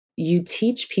you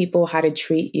teach people how to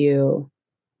treat you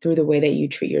through the way that you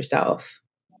treat yourself.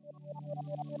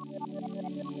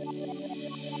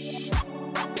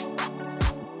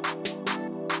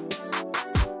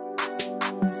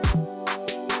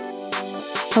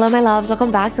 Hello, my loves.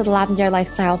 Welcome back to the Lavendaire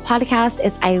Lifestyle Podcast.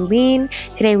 It's Eileen.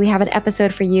 Today, we have an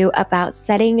episode for you about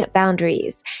setting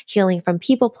boundaries, healing from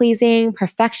people-pleasing,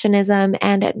 perfectionism,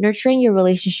 and nurturing your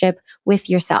relationship with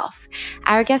yourself.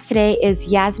 Our guest today is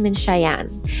Yasmine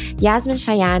Cheyenne. Yasmine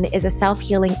Cheyenne is a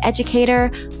self-healing educator,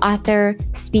 author,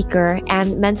 speaker,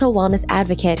 and mental wellness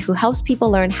advocate who helps people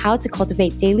learn how to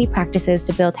cultivate daily practices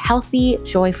to build healthy,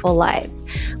 joyful lives.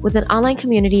 With an online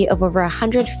community of over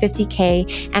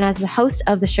 150K and as the host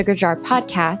of the Sugar Jar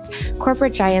podcast,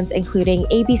 corporate giants including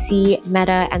ABC,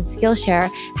 Meta, and Skillshare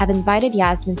have invited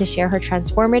Yasmine to share her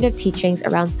transformative teachings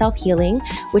around self-healing,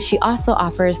 which she also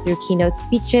offers through keynote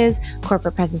speeches,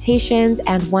 corporate presentations,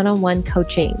 and one-on-one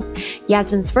coaching.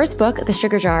 Yasmine's first book, The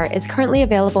Sugar Jar, is currently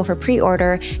available for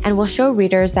pre-order and will show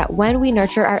readers that when we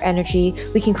nurture our energy,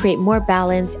 we can create more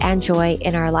balance and joy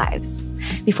in our lives.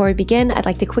 Before we begin, I'd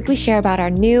like to quickly share about our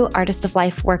new Artist of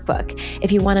Life workbook.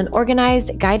 If you want an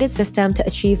organized, guided system to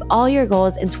achieve all your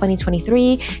goals in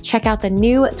 2023, check out the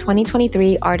new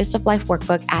 2023 Artist of Life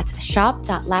workbook at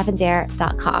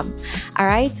shop.lavendaire.com. All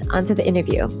right, on to the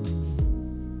interview.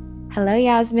 Hello,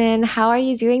 Yasmine. How are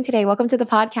you doing today? Welcome to the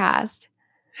podcast.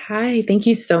 Hi, thank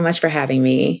you so much for having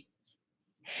me.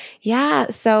 Yeah.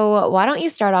 So why don't you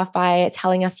start off by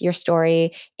telling us your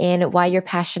story and why you're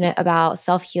passionate about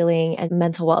self-healing and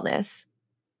mental wellness?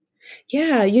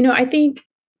 Yeah, I think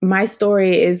my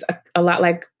story is a lot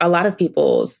like a lot of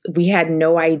people's. We had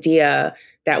no idea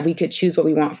that we could choose what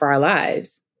we want for our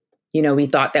lives. We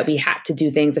thought that we had to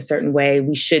do things a certain way.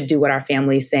 We should do what our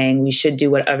family is saying. We should do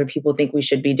what other people think we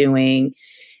should be doing.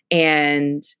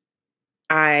 And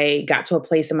I got to a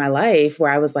place in my life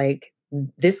where I was like,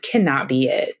 this cannot be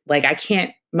it. Like,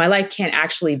 my life can't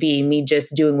actually be me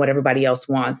just doing what everybody else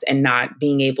wants and not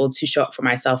being able to show up for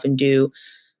myself and do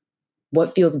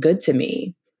what feels good to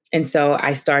me. And so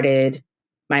I started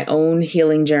my own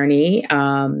healing journey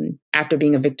after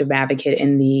being a victim advocate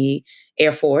in the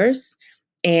Air Force.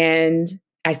 And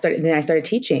I started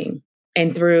teaching.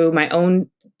 And through my own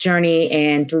journey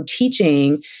and through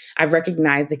teaching, I've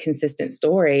recognized the consistent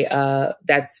story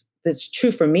that's true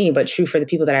for me, but true for the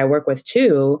people that I work with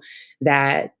too,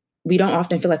 that we don't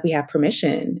often feel like we have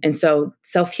permission. And so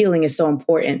self-healing is so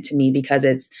important to me because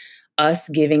it's us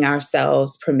giving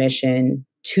ourselves permission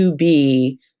to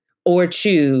be or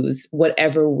choose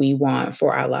whatever we want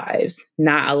for our lives,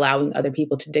 not allowing other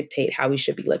people to dictate how we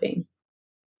should be living.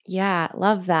 Yeah,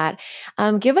 love that.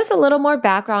 Give us a little more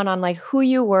background on like who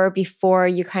you were before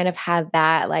you kind of had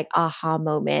that like aha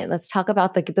moment. Let's talk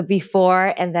about the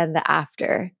before and then the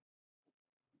after.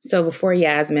 So before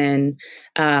Yasmine,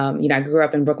 I grew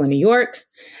up in Brooklyn, New York.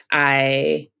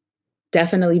 I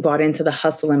definitely bought into the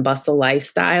hustle and bustle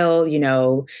lifestyle,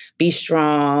 be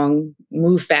strong,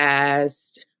 move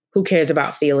fast, who cares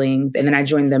about feelings? And then I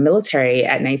joined the military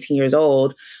at 19 years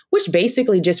old, which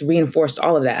basically just reinforced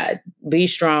all of that. Be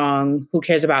strong, who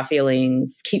cares about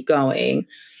feelings, keep going.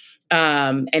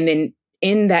 And then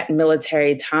in that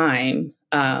military time,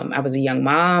 I was a young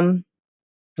mom.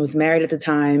 I was married at the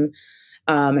time.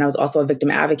 And I was also a victim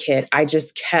advocate. I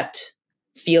just kept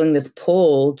feeling this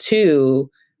pull to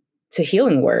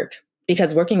healing work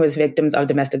because working with victims of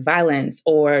domestic violence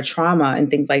or trauma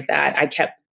and things like that, I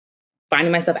kept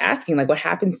finding myself asking, like, what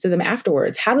happens to them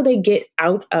afterwards? How do they get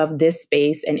out of this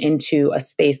space and into a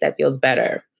space that feels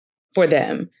better for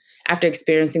them after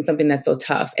experiencing something that's so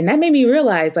tough? And that made me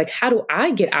realize, like, how do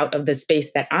I get out of the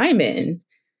space that I'm in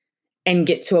and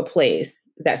get to a place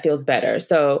that feels better?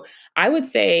 So I would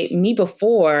say me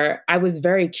before, I was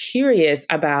very curious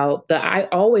I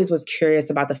always was curious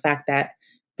about the fact that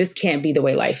this can't be the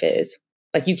way life is.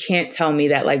 Like, you can't tell me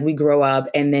that like we grow up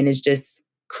and then it's just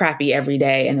crappy every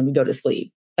day and then we go to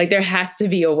sleep. Like, there has to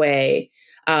be a way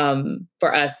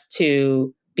for us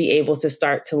to be able to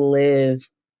start to live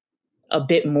a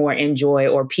bit more in joy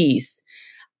or peace.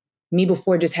 Me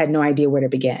before just had no idea where to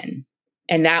begin.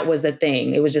 And that was the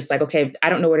thing. It was just like, okay, I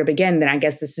don't know where to begin, then I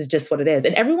guess this is just what it is.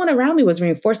 And everyone around me was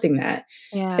reinforcing that.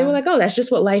 Yeah. They were like, oh, that's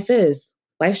just what life is.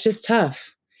 Life's just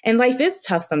tough. And life is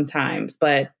tough sometimes,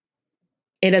 but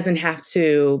it doesn't have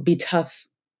to be tough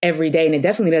every day. And it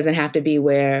definitely doesn't have to be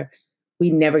where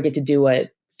we never get to do what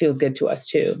feels good to us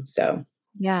too. So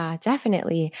yeah,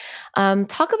 definitely.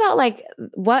 Talk about like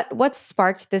what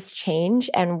sparked this change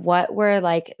and what were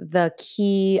like the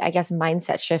key, I guess,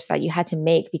 mindset shifts that you had to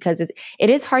make, because it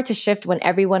is hard to shift when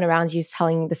everyone around you is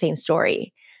telling the same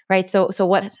story, right? So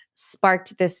what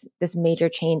sparked this major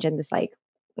change and this like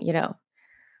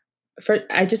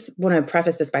I just want to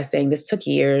preface this by saying this took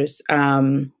years,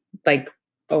 like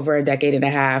over a decade and a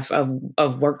half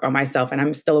of work on myself, and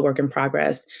I'm still a work in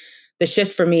progress. The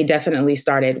shift for me definitely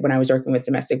started when I was working with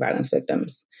domestic violence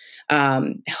victims.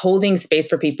 Holding space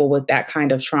for people with that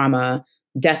kind of trauma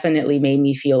definitely made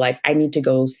me feel like I need to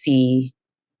go see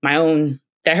my own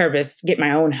therapist, get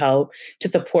my own help to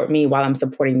support me while I'm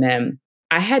supporting them.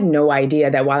 I had no idea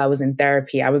that while I was in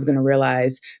therapy, I was going to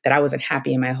realize that I wasn't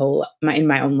happy in my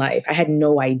own life. I had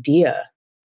no idea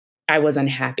I was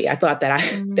unhappy. I thought that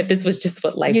that this was just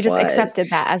what life was. You just accepted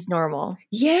that as normal.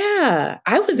 Yeah.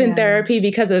 I was in therapy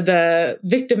because of the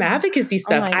victim advocacy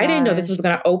stuff. I didn't know this was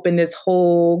going to open this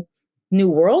whole new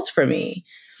world for me.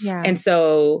 Yeah. And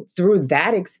so through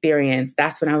that experience,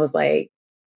 that's when I was like,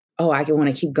 oh, I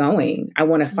want to keep going. I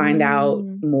want to find out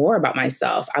more about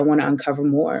myself. I want to uncover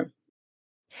more.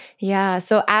 Yeah.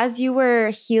 So as you were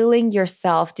healing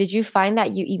yourself, did you find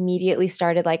that you immediately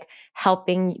started like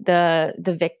helping the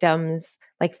victims?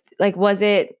 Like was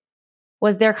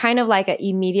there kind of like an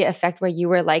immediate effect where you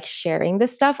were like sharing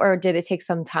this stuff, or did it take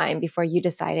some time before you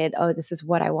decided, oh, this is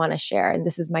what I want to share and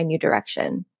this is my new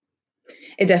direction?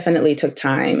 It definitely took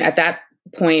time. At that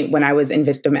point, when I was in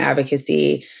victim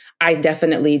advocacy, I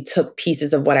definitely took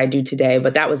pieces of what I do today,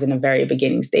 but that was in the very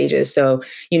beginning stages. So,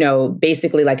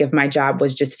 basically, like if my job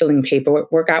was just filling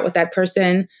paperwork out with that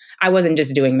person, I wasn't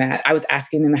just doing that. I was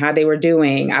asking them how they were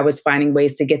doing. I was finding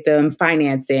ways to get them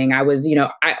financing. I was,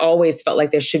 I always felt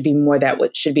like there should be more that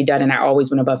what should be done. And I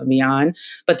always went above and beyond.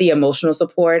 But the emotional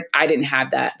support, I didn't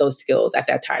have those skills at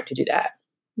that time to do that.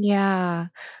 Yeah.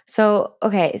 So,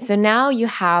 okay. So now you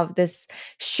have this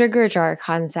sugar jar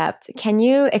concept. Can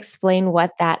you explain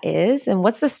what that is and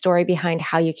what's the story behind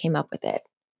how you came up with it?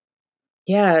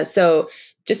 Yeah. So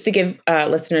just to give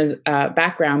listeners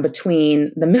background,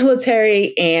 between the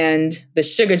military and the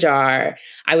sugar jar,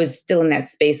 I was still in that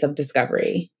space of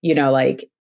discovery, like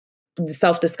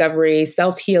self-discovery,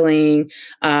 self-healing,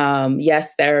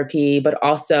 yes, therapy, but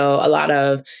also a lot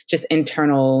of just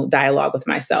internal dialogue with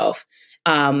myself.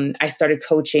 I started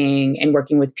coaching and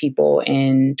working with people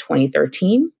in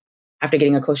 2013 after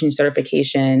getting a coaching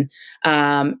certification.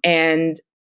 And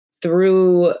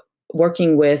through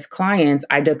working with clients,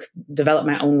 I developed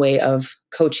my own way of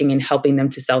coaching and helping them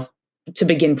to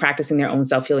begin practicing their own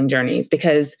self-healing journeys.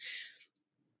 Because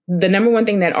the number one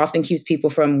thing that often keeps people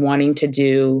from wanting to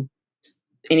do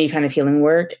any kind of healing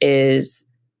work is,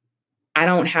 I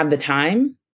don't have the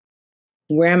time.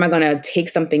 Where am I going to take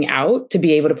something out to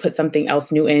be able to put something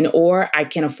else new in, or I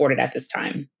can't afford it at this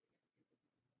time?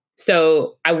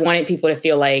 So I wanted people to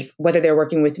feel like whether they're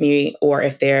working with me or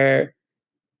if they're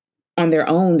on their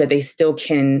own, that they still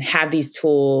can have these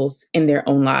tools in their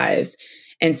own lives.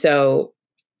 And so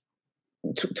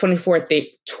 2014,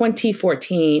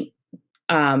 2015,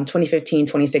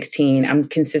 2016, I'm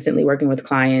consistently working with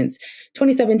clients.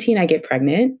 2017, I get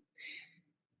pregnant.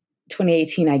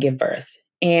 2018, I give birth.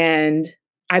 And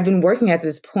I've been working at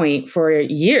this point for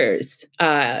years,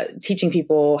 teaching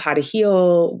people how to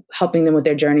heal, helping them with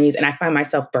their journeys. And I find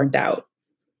myself burnt out.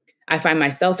 I find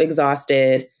myself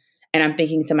exhausted. And I'm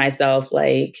thinking to myself,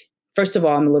 like, first of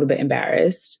all, I'm a little bit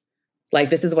embarrassed. Like,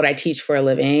 this is what I teach for a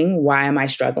living. Why am I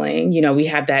struggling? We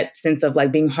have that sense of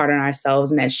like being hard on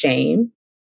ourselves and that shame.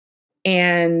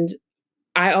 And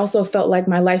I also felt like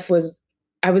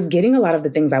I was getting a lot of the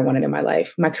things I wanted in my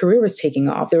life. My career was taking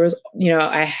off. There was,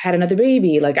 I had another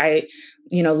baby. Like I,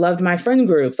 loved my friend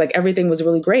groups. Like everything was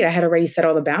really great. I had already set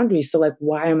all the boundaries. So like,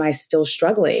 why am I still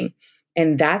struggling?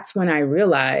 And that's when I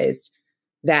realized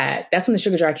that's when the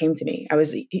sugar jar came to me. I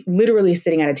was literally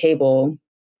sitting at a table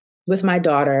with my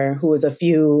daughter, who was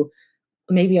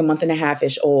maybe a month and a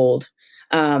half-ish old.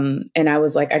 And I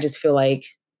was like, I just feel like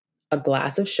a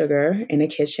glass of sugar in a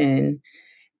kitchen,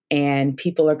 and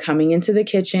people are coming into the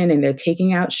kitchen and they're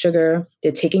taking out sugar.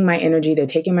 They're taking my energy. They're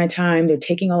taking my time. They're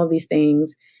taking all of these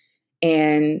things,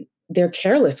 and they're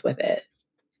careless with it.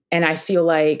 And I feel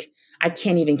like I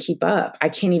can't even keep up. I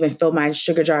can't even fill my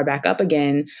sugar jar back up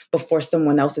again before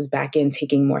someone else is back in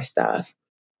taking more stuff.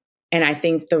 And I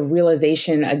think the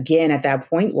realization again at that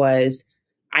point was,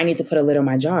 I need to put a lid on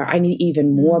my jar. I need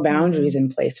even more boundaries in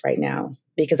place right now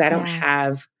because I don't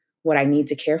have what I need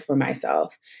to care for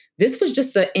myself. This was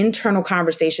just the internal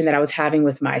conversation that I was having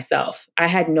with myself. I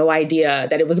had no idea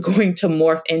that it was going to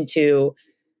morph into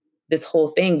this whole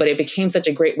thing, but it became such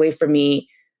a great way for me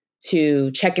to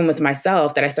check in with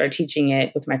myself that I started teaching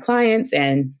it with my clients.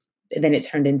 And then it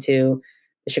turned into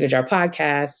the Sugar Jar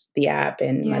podcast, the app,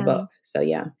 and my book. So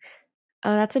yeah.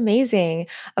 Oh, that's amazing.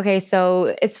 Okay,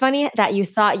 so it's funny that you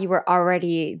thought you were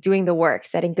already doing the work,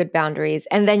 setting good boundaries,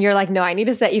 and then you're like, "No, I need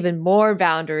to set even more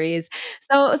boundaries."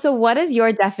 So what is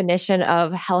your definition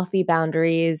of healthy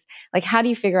boundaries? Like, how do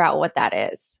you figure out what that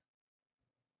is?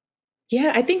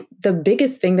 Yeah, I think the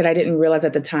biggest thing that I didn't realize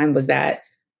at the time was that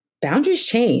boundaries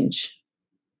change.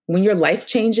 When your life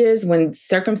changes, when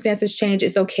circumstances change,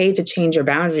 it's okay to change your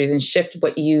boundaries and shift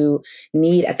what you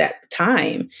need at that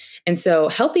time. And so,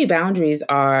 healthy boundaries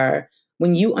are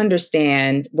when you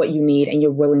understand what you need and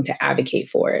you're willing to advocate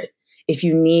for it. If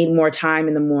you need more time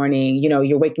in the morning,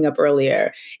 you're waking up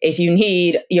earlier. If you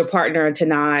need your partner to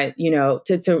not,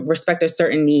 to respect a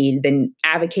certain need, then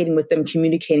advocating with them,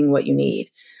 communicating what you need.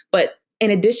 But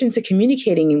in addition to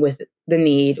communicating with the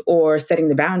need or setting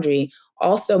the boundary,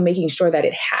 also making sure that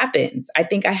it happens. I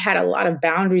think I had a lot of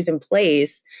boundaries in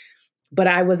place, but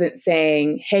I wasn't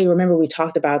saying, hey, remember we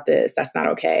talked about this. That's not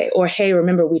okay. Or, hey,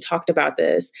 remember we talked about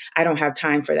this. I don't have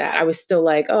time for that. I was still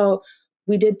like, oh,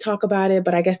 we did talk about it,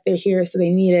 but I guess they're here, so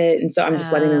they need it. And so I'm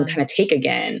just letting them kind of take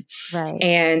again. Right.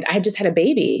 And I had just had a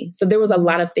baby. So there was a Mhm.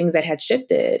 lot of things that had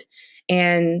shifted.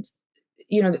 And,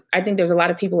 I think there's a lot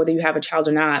of people, whether you have a child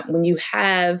or not, when you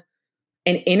have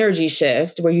an energy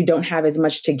shift where you don't have as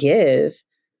much to give,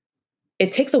 it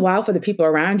takes a while for the people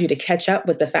around you to catch up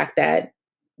with the fact that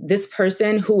this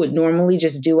person who would normally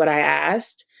just do what I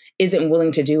asked isn't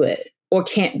willing to do it or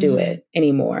can't do Mhm. it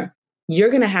anymore. You're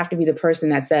going to have to be the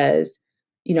person that says,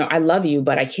 I love you,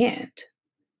 but I can't.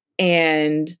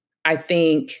 And I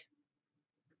think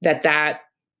that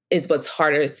is what's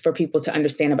hardest for people to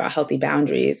understand about healthy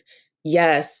boundaries.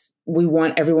 Yes, we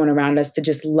want everyone around us to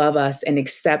just love us and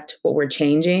accept what we're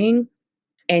changing.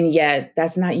 And yet,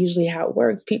 that's not usually how it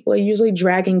works. People are usually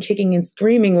dragging, kicking, and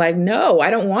screaming, like, no,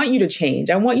 I don't want you to change.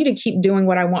 I want you to keep doing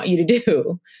what I want you to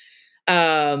do.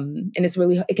 And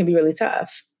it can be really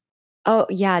tough. Oh,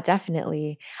 yeah,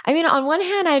 definitely. I mean, on one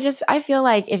hand, I feel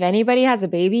like if anybody has a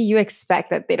baby, you expect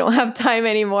that they don't have time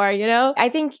anymore, you know? I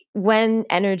think when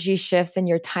energy shifts and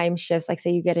your time shifts, like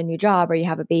say you get a new job or you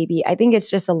have a baby, I think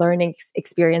it's just a learning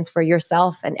experience for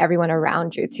yourself and everyone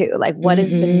around you too. Like, what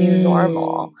is the new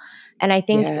normal? Mm-hmm. And I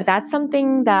think that's Yes.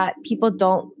 something that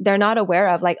they're not aware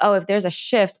of. Like, oh, if there's a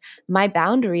shift, my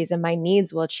boundaries and my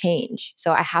needs will change.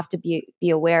 So I have to be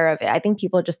aware of it. I think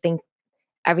people just think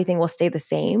everything will stay the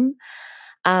same.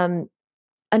 Um,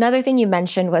 Another thing you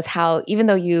mentioned was how even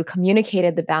though you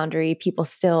communicated the boundary, people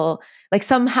still like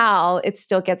somehow it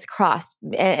still gets crossed,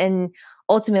 and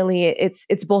ultimately it's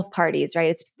both parties, right?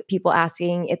 It's people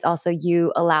asking, it's also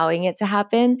you allowing it to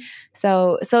happen.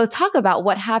 So talk about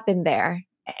what happened there,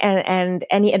 and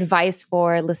any advice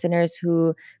for listeners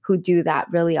who do that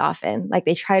really often, like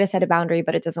they try to set a boundary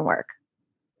but it doesn't work.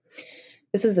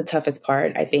 This is the toughest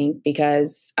part, I think,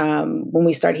 because when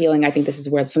we start healing, I think this is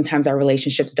where sometimes our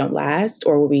relationships don't last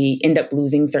or we end up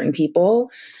losing certain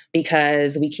people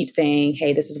because we keep saying,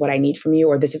 hey, this is what I need from you,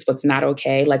 or this is what's not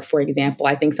okay. Like, for example,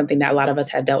 I think something that a lot of us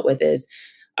have dealt with is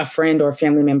a friend or a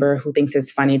family member who thinks it's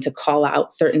funny to call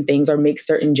out certain things or make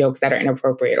certain jokes that are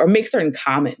inappropriate or make certain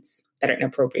comments that are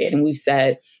inappropriate. And we've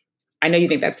said, I know you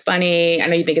think that's funny. I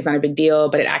know you think it's not a big deal,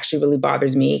 but it actually really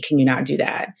bothers me. Can you not do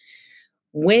that?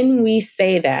 When we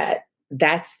say that,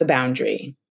 that's the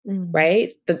boundary, Mm.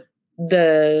 right?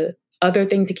 The other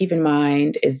thing to keep in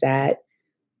mind is that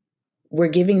we're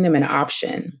giving them an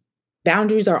option.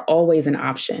 Boundaries are always an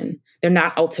option. They're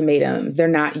not ultimatums. They're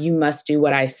not, you must do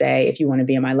what I say if you want to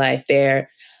be in my life. They're,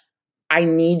 I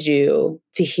need you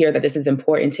to hear that this is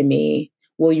important to me.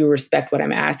 Will you respect what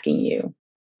I'm asking you?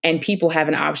 And people have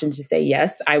an option to say,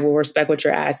 yes, I will respect what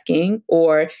you're asking,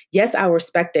 or yes, I'll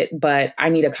respect it, but I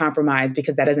need a compromise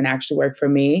because that doesn't actually work for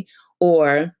me.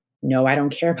 Or no, I don't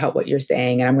care about what you're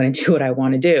saying and I'm going to do what I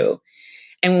want to do.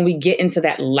 And when we get into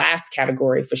that last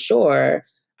category, for sure,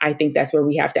 I think that's where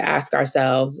we have to ask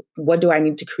ourselves, what do I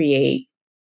need to create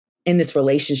in this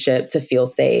relationship to feel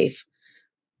safe?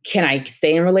 Can I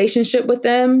stay in relationship with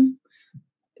them?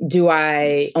 Do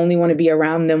I only want to be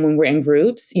around them when we're in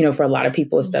groups? For a lot of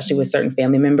people, especially with Mhm. certain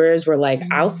family members, we're like,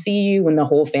 I'll Mhm. see you when the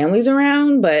whole family's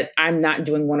around, but I'm not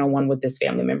doing one-on-one with this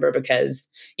family member because,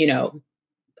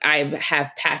 I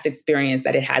have past experience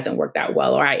that it hasn't worked out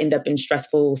well, or I end up in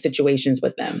stressful situations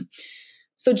with them.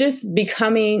 So just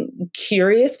becoming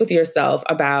curious with yourself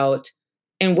about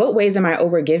in what ways am I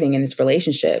overgiving in this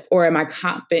relationship? Or am I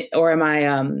competent, or am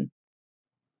I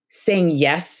saying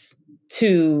yes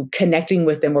to connecting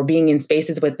with them or being in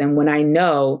spaces with them when I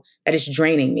know that it's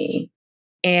draining me?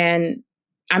 And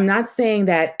I'm not saying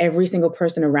that every single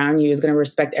person around you is going to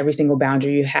respect every single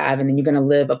boundary you have and then you're going to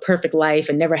live a perfect life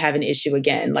and never have an issue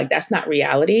again. Like, that's not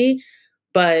reality.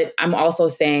 But I'm also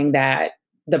saying that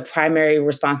the primary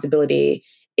responsibility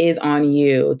is on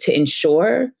you to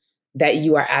ensure that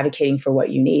you are advocating for what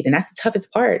you need. And that's the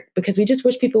toughest part, because we just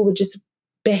wish people would just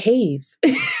behave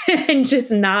and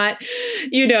just not,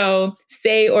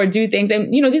 say or do things.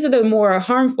 And, these are the more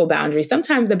harmful boundaries.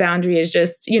 Sometimes the boundary is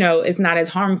just, it's not as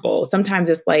harmful. Sometimes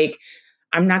it's like,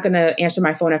 I'm not going to answer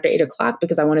my phone after 8 o'clock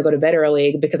because I want to go to bed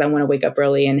early, because I want to wake up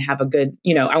early and have a good,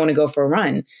 I want to go for a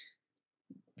run.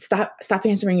 Stop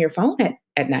answering your phone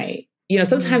at night.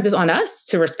 Sometimes it's on us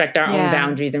to respect our own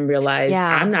boundaries and realize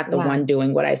I'm not the one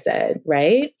doing what I said,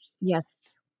 right? Yes.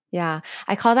 Yeah.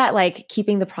 I call that like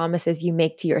keeping the promises you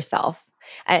make to yourself,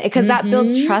 because that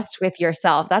builds trust with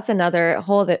yourself. That's another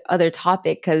whole other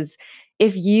topic, because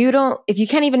if you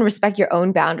can't even respect your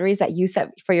own boundaries that you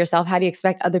set for yourself, how do you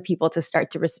expect other people to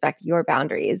start to respect your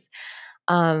boundaries?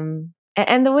 And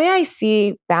the way I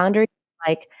see boundaries,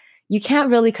 like, you can't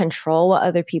really control what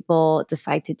other people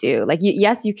decide to do. Like,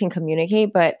 yes, you can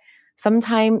communicate, but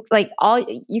sometimes, like,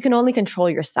 you can only control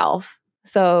yourself.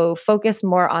 So focus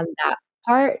more on that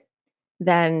part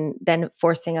than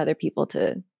forcing other people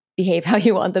to behave how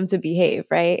you want them to behave,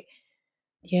 right?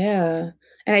 Yeah.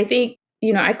 And I think,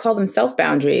 I call them self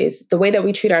boundaries. The way that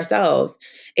we treat ourselves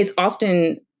is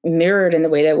often mirrored in the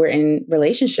way that we're in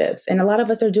relationships. And a lot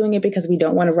of us are doing it because we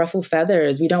don't want to ruffle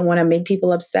feathers. We don't want to make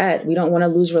people upset. We don't want to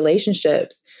lose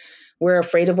relationships. We're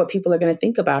afraid of what people are going to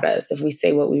think about us if we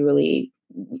say what we really,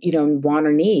 want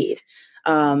or need.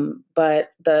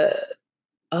 But the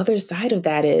other side of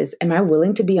that is, am I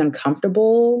willing to be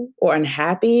uncomfortable or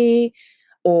unhappy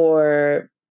or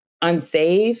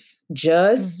unsafe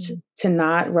just to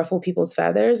not ruffle people's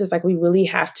feathers? It's like, we really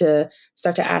have to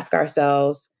start to ask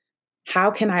ourselves,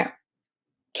 how can I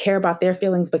care about their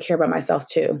feelings, but care about myself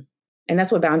too? And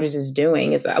that's what boundaries is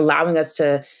doing, is allowing us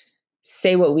to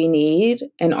say what we need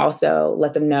and also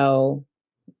let them know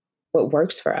what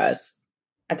works for us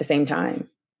at the same time.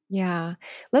 Yeah.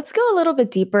 Let's go a little bit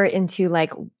deeper into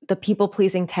like the people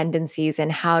pleasing tendencies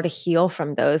and how to heal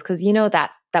from those. Cause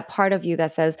that part of you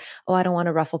that says, oh, I don't want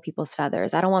to ruffle people's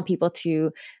feathers. I don't want people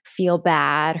to feel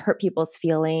bad, hurt people's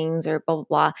feelings, or blah, blah,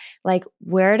 blah. Like,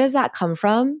 where does that come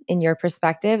from in your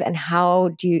perspective? And how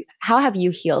have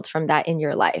you healed from that in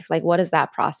your life? Like, what has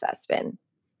that process been?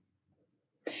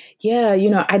 Yeah.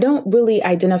 I don't really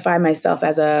identify myself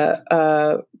as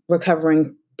a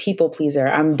recovering people pleaser.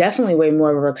 I'm definitely way more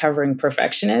of a recovering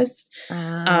perfectionist.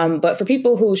 But for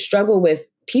people who struggle with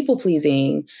people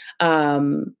pleasing,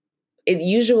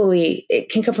 it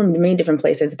can come from many different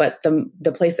places, but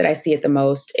the place that I see it the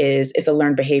most is it's a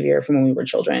learned behavior from when we were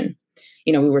children.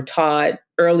 We were taught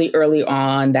early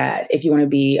on that if you want to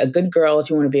be a good girl, if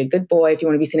you want to be a good boy, if you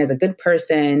want to be seen as a good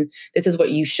person, this is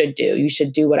what you should do. You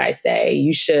should do what I say.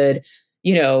 You should,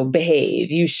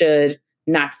 behave. You should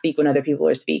not speak when other people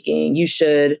are speaking. You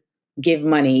should give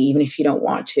money even if you don't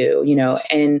want to,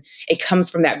 and it comes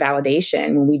from that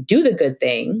validation. When we do the good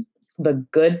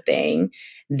thing,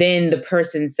 then the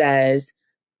person says,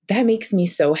 that makes me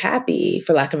so happy,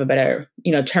 for lack of a better,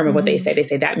 term of what they say. They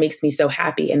say, that makes me so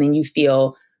happy. And then you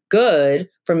feel good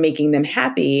for making them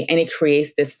happy. And it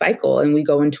creates this cycle. And we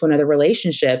go into another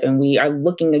relationship and we are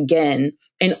looking again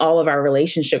in all of our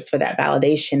relationships for that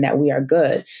validation that we are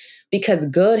good. Because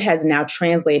good has now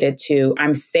translated to,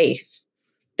 I'm safe.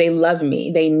 They love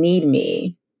me. They need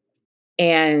me.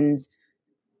 And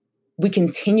we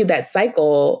continue that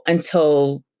cycle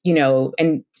until,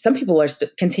 and some people are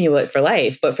continue it for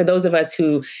life. But for those of us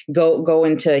who go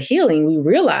into healing, we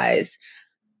realize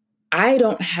I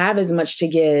don't have as much to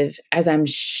give as I'm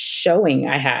showing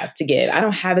I have to give. I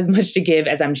don't have as much to give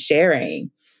as I'm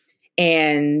sharing.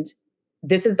 And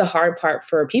this is the hard part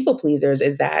for people pleasers,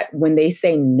 is that when they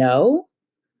say no,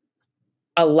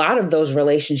 a lot of those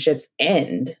relationships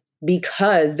end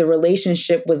because the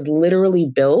relationship was literally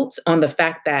built on the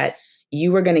fact that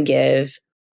you were going to give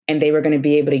and they were going to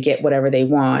be able to get whatever they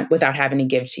want without having to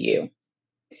give to you.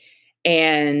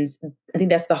 And I think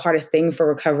that's the hardest thing for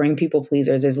recovering people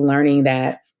pleasers, is learning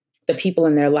that the people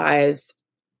in their lives,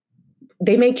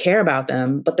 they may care about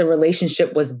them, but the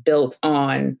relationship was built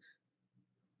on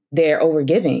their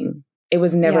overgiving. It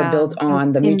was never built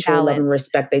on the mutual love and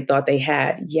respect they thought they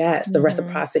had. Yes, the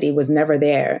reciprocity was never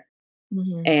there.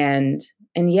 And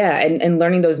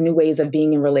learning those new ways of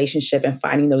being in relationship and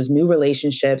finding those new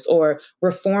relationships or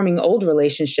reforming old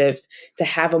relationships to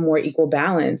have a more equal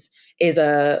balance is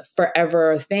a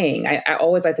forever thing. I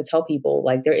always like to tell people,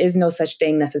 like, there is no such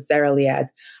thing necessarily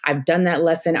as I've done that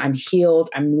lesson, I'm healed,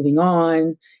 I'm moving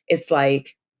on. It's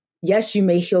like, yes, you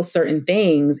may heal certain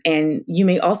things and you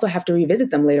may also have to revisit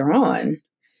them later on.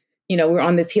 We're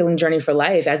on this healing journey for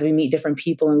life as we meet different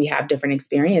people and we have different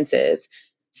experiences.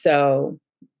 So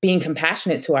being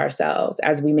compassionate to ourselves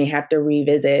as we may have to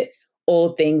revisit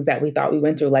old things that we thought we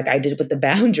went through, like I did with the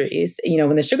boundaries.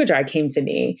 When the sugar jar came to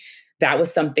me, that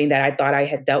was something that I thought I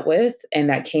had dealt with, and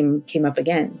that came up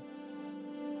again.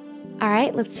 All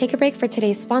right, let's take a break for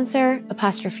today's sponsor,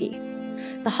 Apostrophe.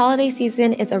 The holiday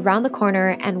season is around the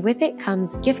corner, and with it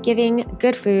comes gift giving,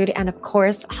 good food, and of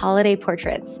course, holiday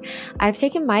portraits. I've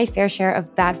taken my fair share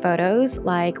of bad photos,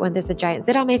 like when there's a giant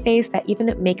zit on my face that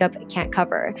even makeup can't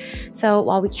cover. So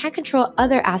while we can't control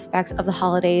other aspects of the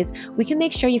holidays, we can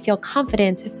make sure you feel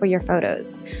confident for your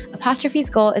photos. Apostrophe's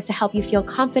goal is to help you feel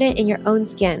confident in your own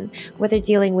skin. Whether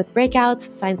dealing with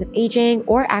breakouts, signs of aging,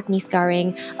 or acne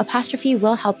scarring, Apostrophe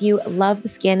will help you love the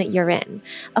skin you're in.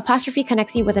 Apostrophe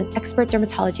connects you with an expert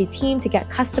dermatologist team to get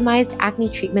customized acne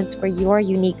treatments for your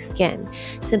unique skin.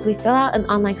 Simply fill out an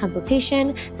online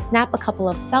consultation, snap a couple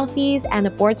of selfies, and a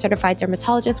board-certified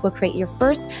dermatologist will create your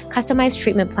first customized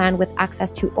treatment plan with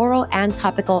access to oral and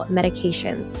topical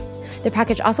medications. The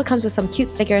package also comes with some cute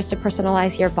stickers to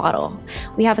personalize your bottle.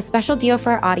 We have a special deal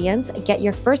for our audience. Get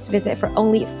your first visit for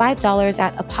only $5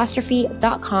 at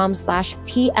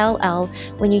apostrophe.com/TLL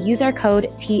when you use our code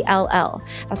TLL.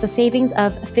 That's a savings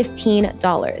of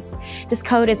 $15. This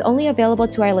code is only available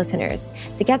to our listeners.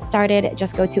 To get started,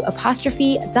 just go to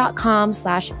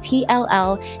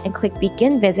apostrophe.com/TLL and click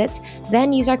begin visit.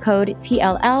 Then use our code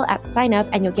TLL at sign up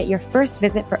and you'll get your first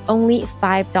visit for only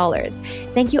 $5.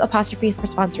 Thank you, Apostrophe, for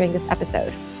sponsoring this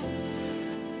episode.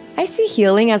 I see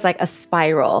healing as like a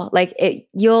spiral.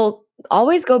 You'll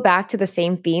always go back to the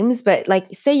same themes, but like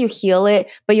say you heal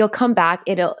it, but you'll come back,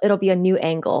 it'll be a new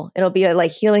angle. It'll be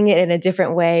like healing it in a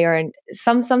different way or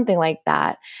something like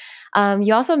that.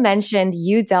 You also mentioned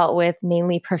you dealt with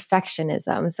mainly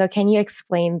perfectionism. So can you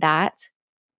explain that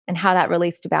and how that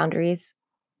relates to boundaries?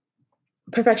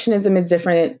 Perfectionism is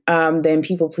different than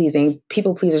people pleasing.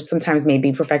 People pleasers sometimes may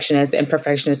be perfectionists, and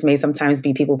perfectionists may sometimes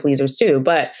be people pleasers too.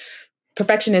 But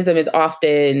perfectionism is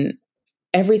often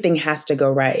everything has to go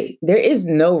right. There is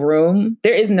no room.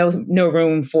 There is no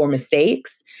room for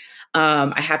mistakes.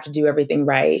 I have to do everything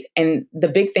right. And the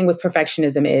big thing with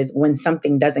perfectionism is when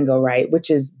something doesn't go right, which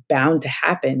is bound to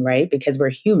happen, right? Because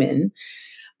we're human.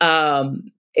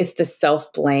 It's the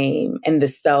self-blame and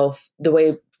the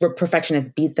way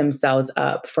perfectionists beat themselves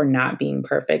up for not being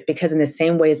perfect. Because in the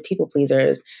same way as people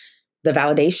pleasers, the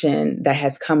validation that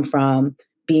has come from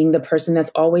being the person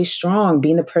that's always strong,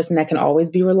 being the person that can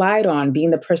always be relied on, being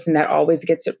the person that always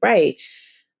gets it right,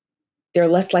 they're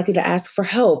less likely to ask for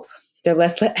help. They're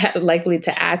less likely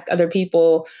to ask other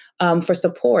people for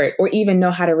support or even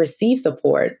know how to receive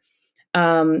support.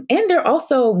 And they're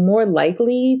also more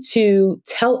likely to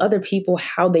tell other people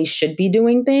how they should be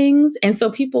doing things. And so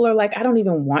people are like, I don't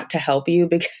even want to help you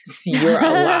because you're a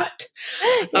lot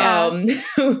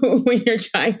when you're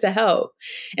trying to help.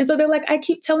 And so they're like, I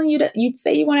keep telling you that you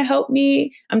say you want to help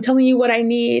me. I'm telling you what I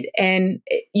need. And,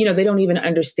 they don't even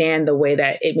understand the way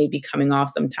that it may be coming off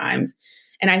sometimes.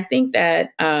 And I think that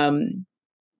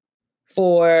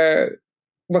for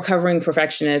recovering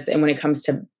perfectionists, and when it comes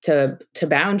to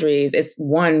boundaries, it's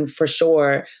one for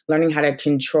sure, learning how to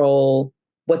control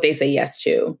what they say yes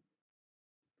to.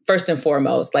 First and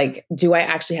foremost, like, do I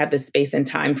actually have the space and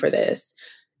time for this?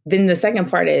 Then the second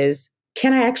part is,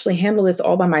 can I actually handle this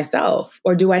all by myself,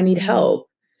 or do I need help?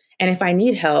 And if I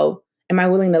need help, am I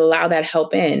willing to allow that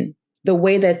help in the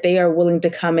way that they are willing to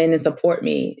come in and support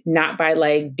me, not by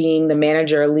like being the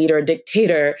manager, leader,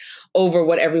 dictator over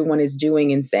what everyone is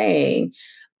doing and saying.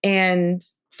 And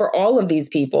for all of these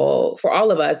people, for all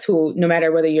of us who, no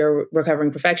matter whether you're recovering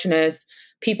perfectionist,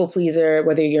 people pleaser,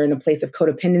 whether you're in a place of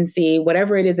codependency,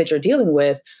 whatever it is that you're dealing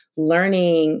with,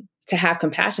 learning to have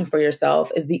compassion for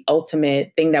yourself is the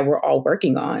ultimate thing that we're all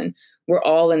working on. We're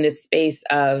all in this space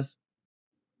of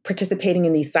participating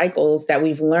in these cycles that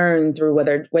we've learned through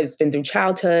whether it's been through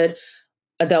childhood,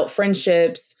 adult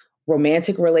friendships,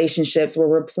 romantic relationships, where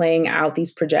we're playing out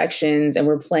these projections and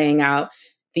we're playing out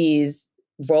these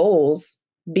roles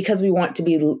because we want to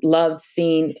be loved,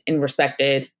 seen, and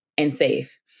respected and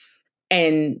safe.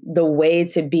 And the way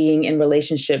to being in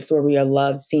relationships where we are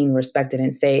loved, seen, respected,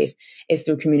 and safe is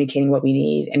through communicating what we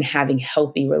need and having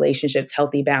healthy relationships,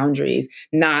 healthy boundaries,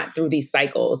 not through these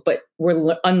cycles. But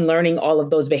we're unlearning all of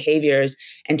those behaviors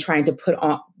and trying to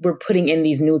we're putting in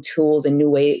these new tools and new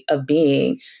way of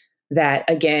being that,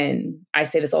 again, I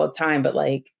say this all the time, but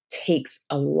like takes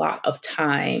a lot of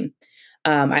time.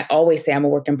 I always say I'm a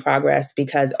work in progress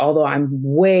because although I'm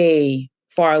way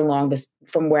far along this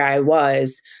from where I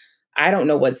was, I don't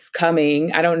know what's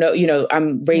coming. I don't know,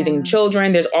 I'm raising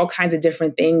children. There's all kinds of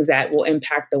different things that will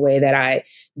impact the way that I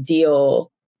deal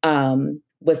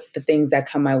with the things that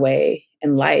come my way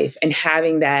in life. And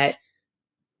having that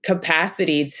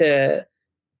capacity to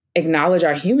acknowledge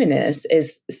our humanness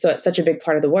is such a big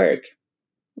part of the work.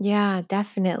 Yeah,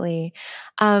 definitely.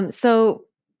 So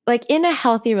like in a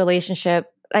healthy relationship,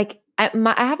 like I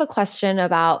have a question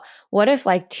about what if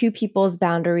like two people's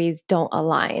boundaries don't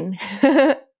align?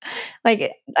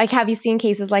 Like have you seen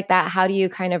cases like that? How do you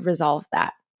kind of resolve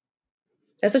that?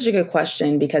 That's such a good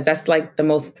question, because that's like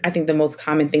I think the most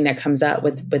common thing that comes up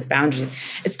with boundaries,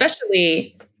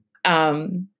 especially,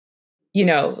 um,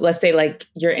 let's say like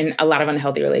you're in a lot of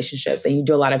unhealthy relationships and you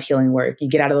do a lot of healing work. You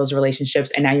get out of those relationships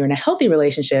and now you're in a healthy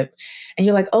relationship and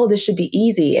you're like, oh, this should be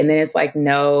easy. And then it's like,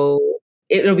 no,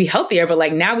 it'll be healthier. But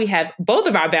like now we have both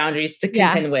of our boundaries to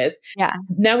Yeah. contend with. Yeah.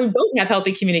 Now we both have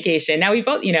healthy communication. Now we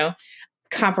both,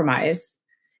 compromise.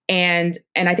 And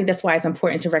I think that's why it's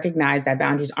important to recognize that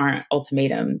boundaries aren't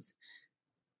ultimatums.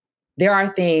 There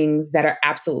are things that are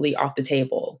absolutely off the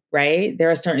table, right? There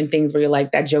are certain things where you're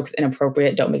like, that joke's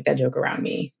inappropriate. Don't make that joke around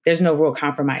me. There's no real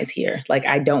compromise here. Like,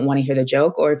 I don't want to hear the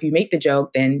joke. Or if you make the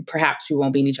joke, then perhaps we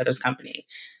won't be in each other's company.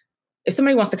 If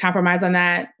somebody wants to compromise on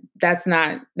that, that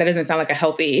doesn't sound like a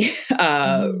healthy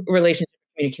relationship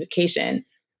communication.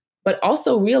 But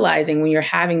also realizing when you're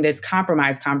having this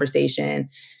compromise conversation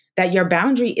that your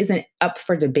boundary isn't up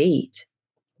for debate.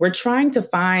 We're trying to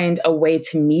find a way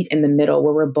to meet in the middle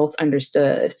where we're both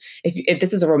understood. If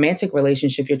this is a romantic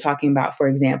relationship you're talking about, for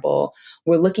example,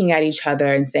 we're looking at each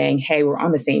other and saying, hey, we're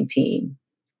on the same team.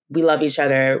 We love each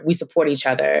other. We support each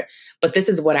other. But this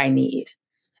is what I need.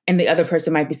 And the other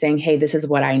person might be saying, hey, this is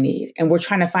what I need. And we're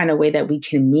trying to find a way that we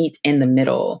can meet in the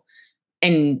middle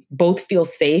and both feel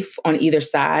safe on either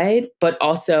side, but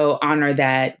also honor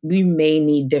that we may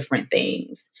need different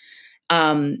things.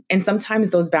 And sometimes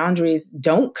those boundaries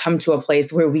don't come to a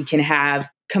place where we can have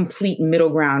complete middle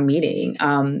ground meeting.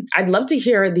 I'd love to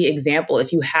hear the example,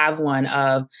 if you have one,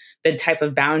 of the type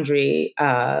of boundary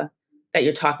that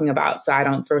you're talking about, so I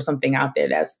don't throw something out there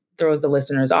that throws the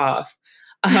listeners off.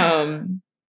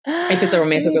 If it's a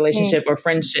romantic relationship or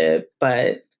friendship,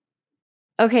 but...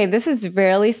 Okay, this is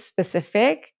really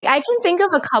specific. I can think of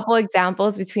a couple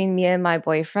examples between me and my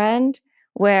boyfriend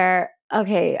where,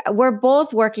 okay, we're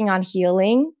both working on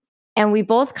healing and we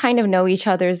both kind of know each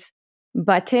other's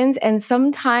buttons. And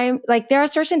sometimes, like, there are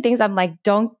certain things I'm like,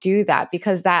 don't do that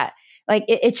because that, like,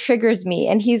 it triggers me.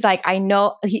 And he's like, I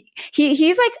know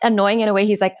he's like annoying in a way.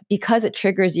 He's like, because it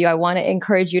triggers you, I want to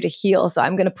encourage you to heal. So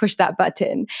I'm going to push that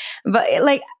button. But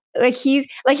he's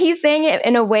saying it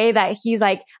in a way that he's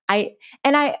like, I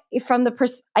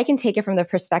can take it from the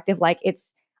perspective like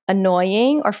it's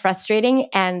annoying or frustrating,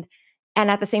 and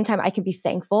at the same time I can be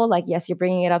thankful, like, yes, you're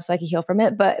bringing it up so I can heal from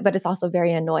it, but it's also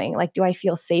very annoying. Like, do I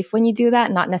feel safe when you do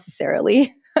that? Not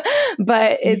necessarily.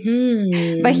 But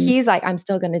but he's like, I'm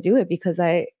still going to do it because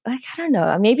I don't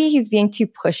know, maybe he's being too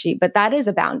pushy, but that is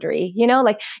a boundary,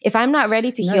 like if I'm not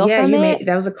ready to heal from it.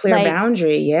 That was a clear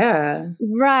boundary. Yeah.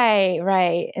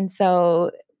 Right. And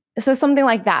so something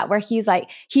like that, where he's like,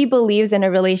 he believes in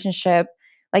a relationship,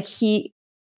 like he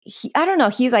I don't know,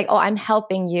 he's like, oh, I'm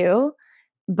helping you,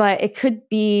 but it could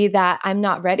be that I'm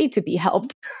not ready to be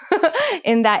helped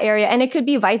in that area. And it could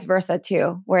be vice versa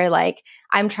too, where like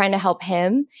I'm trying to help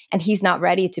him and he's not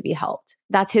ready to be helped.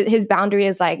 That's his boundary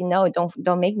is like, no,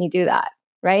 don't make me do that.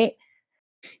 Right.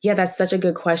 Yeah, that's such a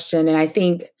good question. And I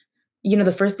think,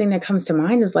 the first thing that comes to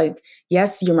mind is like,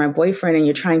 yes, you're my boyfriend and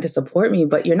you're trying to support me,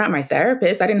 but you're not my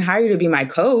therapist. I didn't hire you to be my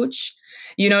coach.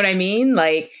 You know what I mean?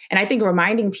 Like, and I think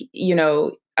reminding,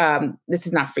 this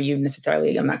is not for you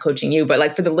necessarily, I'm not coaching you, but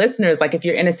like for the listeners, like if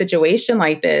you're in a situation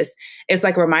like this, it's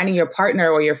like reminding your partner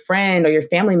or your friend or your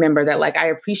family member that like, I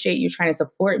appreciate you trying to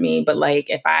support me, but like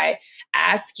if I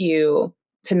ask you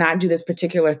to not do this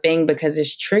particular thing because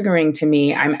it's triggering to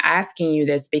me, I'm asking you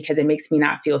this because it makes me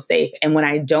not feel safe. And when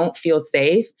I don't feel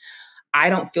safe, I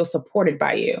don't feel supported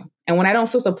by you. And when I don't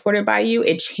feel supported by you,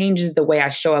 it changes the way I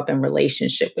show up in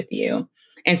relationship with you.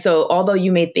 And so although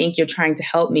you may think you're trying to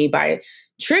help me by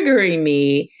triggering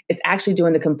me, it's actually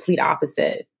doing the complete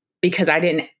opposite, because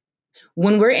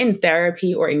when we're in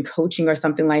therapy or in coaching or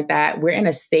something like that, we're in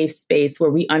a safe space where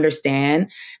we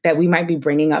understand that we might be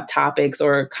bringing up topics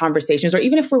or conversations, or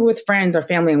even if we're with friends or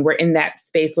family and we're in that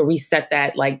space where we set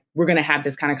that, like, we're going to have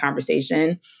this kind of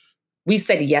conversation, we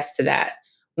said yes to that.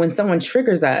 When someone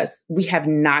triggers us, we have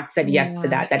not said yes to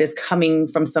that. That is coming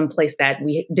from some place that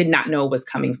we did not know was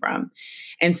coming from.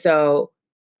 And so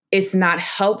it's not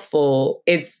helpful.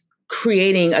 It's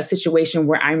creating a situation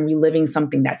where I'm reliving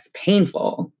something that's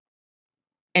painful.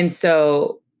 And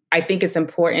so I think it's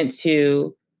important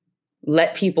to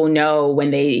let people know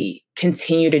when they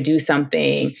continue to do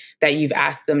something that you've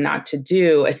asked them not to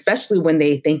do, especially when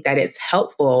they think that it's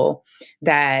helpful,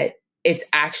 that it's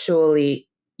actually,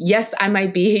 yes, I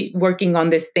might be working on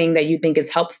this thing that you think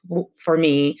is helpful for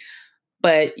me,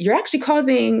 but you're actually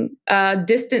causing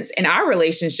distance in our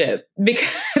relationship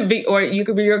or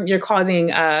you're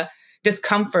causing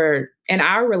discomfort in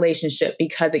our relationship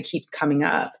because it keeps coming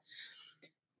up.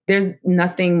 There's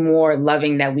nothing more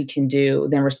loving that we can do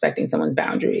than respecting someone's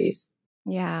boundaries.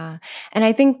 Yeah. And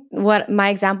I think what my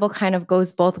example kind of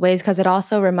goes both ways, because it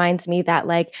also reminds me that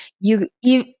like you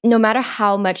no matter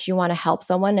how much you want to help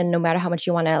someone and no matter how much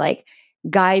you want to like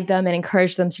guide them and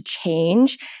encourage them to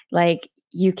change, like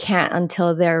you can't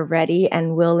until they're ready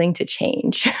and willing to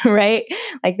change, right?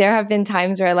 Like there have been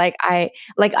times where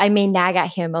I may nag at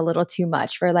him a little too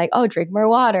much for like, oh, drink more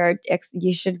water,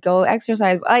 you should go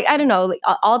exercise. Like I don't know, like,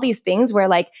 all these things where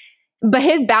like, but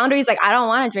his boundaries like I don't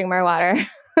want to drink more water.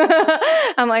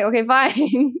 I'm like, okay,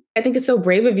 fine. I think it's so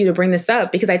brave of you to bring this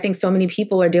up because I think so many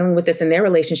people are dealing with this in their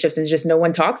relationships and just no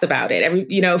one talks about it.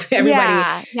 Everybody,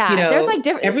 yeah. There's like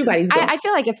different, everybody's I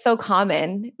feel like it's so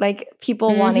common, like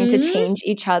people wanting to change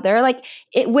each other, like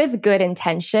it with good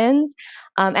intentions.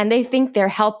 And they think they're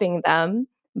helping them.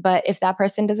 But if that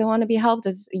person doesn't want to be helped,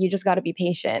 you just got to be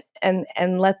patient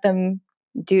and let them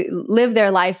live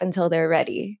their life until they're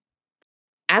ready.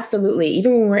 Absolutely.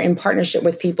 Even when we're in partnership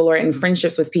with people or in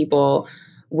friendships with people,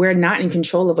 we're not in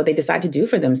control of what they decide to do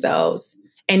for themselves.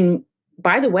 And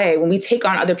by the way, when we take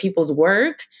on other people's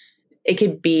work, it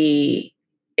could be,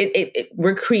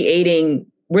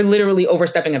 we're literally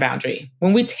overstepping a boundary.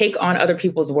 When we take on other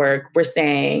people's work, we're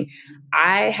saying,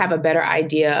 I have a better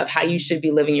idea of how you should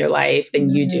be living your life than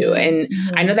you do. And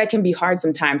I know that can be hard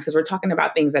sometimes because we're talking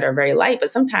about things that are very light, but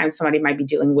sometimes somebody might be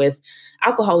dealing with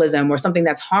alcoholism or something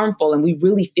that's harmful. And we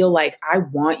really feel like, I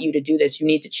want you to do this. You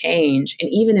need to change. And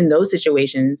even in those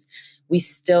situations, we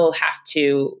still have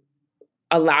to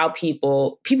allow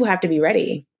people have to be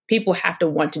ready. People have to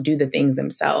want to do the things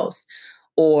themselves.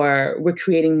 Or we're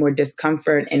creating more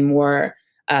discomfort and we're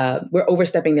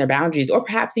overstepping their boundaries, or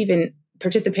perhaps even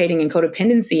participating in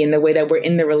codependency in the way that we're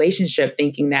in the relationship,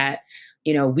 thinking that,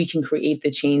 we can create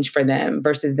the change for them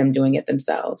versus them doing it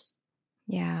themselves.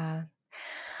 Yeah.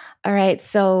 All right.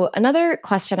 So another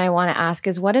question I want to ask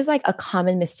is, what is like a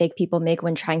common mistake people make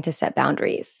when trying to set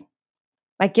boundaries?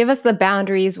 Like, give us the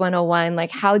boundaries 101.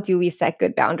 Like, how do we set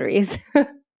good boundaries?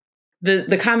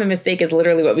 The common mistake is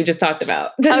literally what we just talked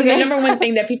about. Okay. The number one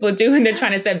thing that people do when they're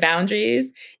trying to set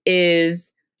boundaries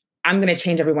is, I'm going to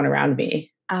change everyone around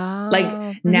me.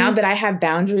 Oh, now that I have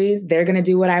boundaries, they're going to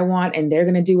do what I want and they're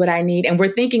going to do what I need. And we're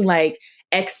thinking like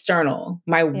external,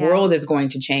 my world is going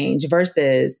to change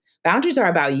versus boundaries are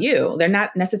about you. They're not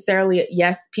necessarily,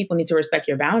 yes, people need to respect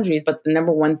your boundaries, but the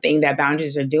number one thing that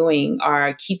boundaries are doing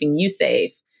are keeping you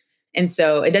safe. And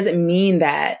so it doesn't mean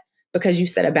that because you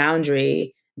set a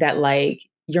boundary that like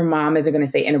your mom isn't going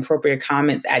to say inappropriate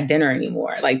comments at dinner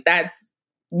anymore. Like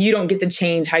you don't get to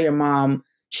change how your mom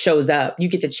shows up. You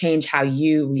get to change how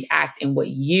you react and what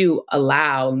you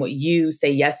allow and what you say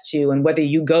yes to and whether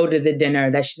you go to the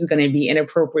dinner that she's going to be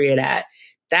inappropriate at.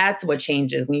 That's what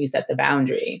changes when you set the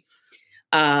boundary.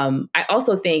 I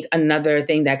also think another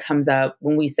thing that comes up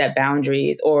when we set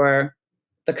boundaries, or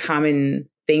the common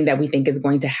thing that we think is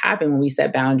going to happen when we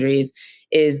set boundaries,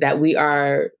 is that we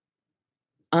are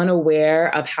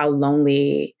unaware of how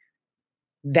lonely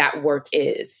that work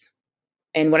is.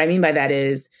 And what I mean by that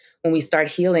is when we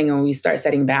start healing and when we start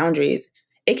setting boundaries,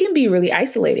 it can be really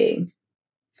isolating.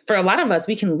 For a lot of us,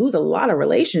 we can lose a lot of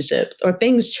relationships or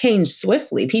things change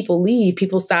swiftly. People leave,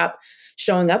 people stop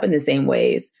showing up in the same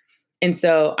ways. And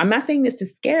so I'm not saying this to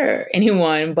scare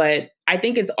anyone, but I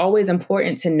think it's always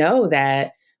important to know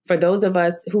that for those of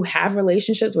us who have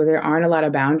relationships where there aren't a lot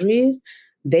of boundaries,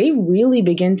 they really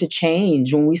begin to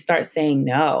change when we start saying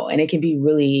no. And it can be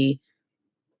really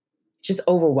just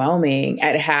overwhelming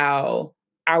at how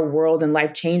our world and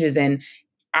life changes. And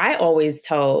I always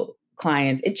tell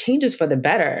clients, it changes for the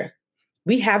better.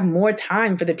 We have more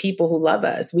time for the people who love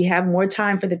us. We have more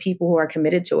time for the people who are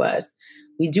committed to us.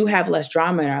 We do have less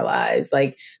drama in our lives.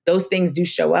 Like those things do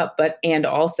show up, and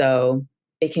also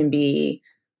it can be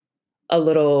a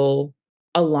little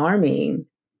alarming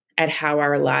at how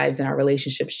our lives and our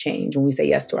relationships change when we say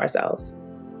yes to ourselves.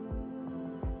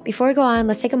 Before we go on,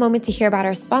 let's take a moment to hear about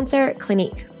our sponsor,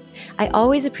 Clinique. I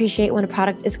always appreciate when a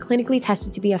product is clinically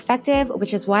tested to be effective,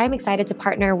 which is why I'm excited to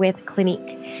partner with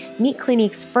Clinique. Meet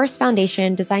Clinique's first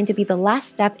foundation designed to be the last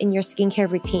step in your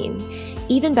skincare routine.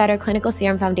 Even Better Clinical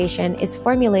Serum Foundation is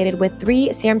formulated with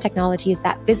 3 serum technologies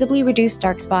that visibly reduce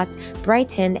dark spots,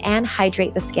 brighten, and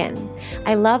hydrate the skin.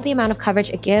 I love the amount of coverage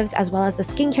it gives as well as the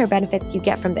skincare benefits you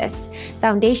get from this.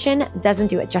 Foundation doesn't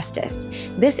do it justice.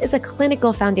 This is a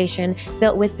clinical foundation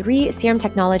built with 3 serum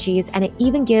technologies, and it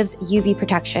even gives UV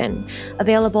protection.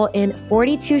 Available in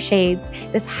 42 shades,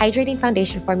 this hydrating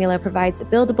foundation formula provides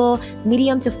buildable,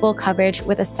 medium to full coverage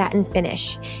with a satin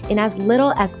finish. In as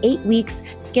little as 8 weeks,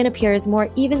 skin appears more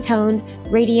even-toned,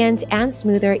 radiant, and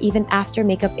smoother even after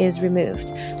makeup is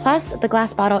removed. Plus, the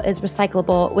glass bottle is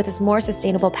recyclable with its more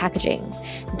sustainable packaging.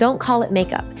 Don't call it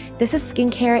makeup. This is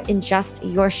skincare in just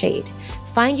your shade.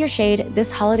 Find your shade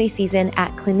this holiday season at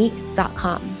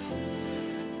Clinique.com.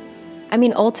 I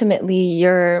mean, ultimately,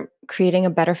 you're creating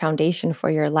a better foundation for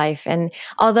your life. And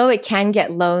although it can get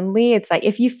lonely, it's like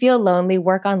if you feel lonely,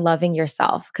 work on loving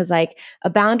yourself. Because like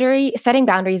setting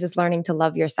boundaries is learning to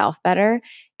love yourself better.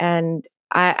 And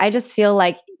I just feel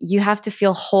like you have to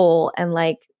feel whole and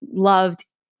like loved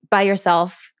by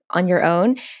yourself on your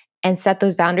own and set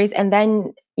those boundaries. And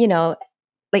then,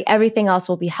 like everything else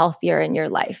will be healthier in your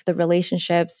life, the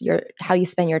relationships, how you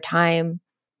spend your time.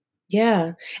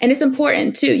 Yeah. And it's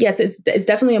important too. Yes, it's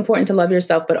definitely important to love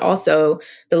yourself, but also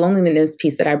the loneliness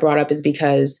piece that I brought up is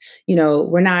because,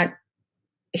 we're not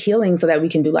healing so that we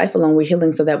can do life alone. We're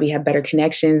healing so that we have better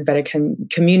connections, better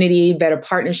community, better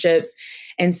partnerships.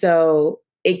 And so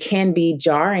it can be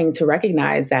jarring to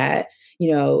recognize that,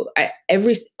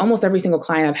 almost every single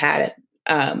client I've had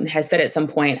has said at some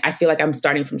point, I feel like I'm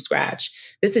starting from scratch.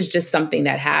 This is just something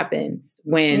that happens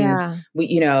when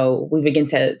we begin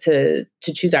to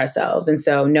choose ourselves. And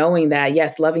so knowing that,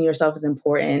 yes, loving yourself is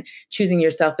important, choosing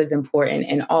yourself is important.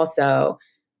 And also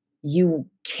you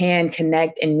can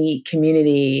connect and meet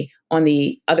community on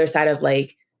the other side of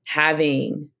like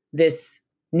having this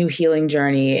new healing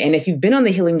journey. And if you've been on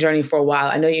the healing journey for a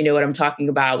while, I know you know what I'm talking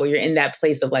about, where you're in that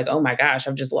place of like, oh my gosh,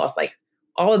 I've just lost like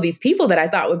all of these people that I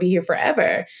thought would be here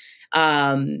forever.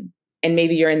 And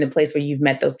maybe you're in the place where you've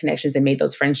met those connections and made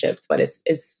those friendships, but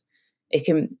it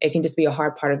can just be a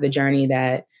hard part of the journey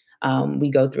that we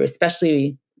go through,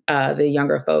 especially the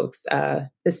younger folks, the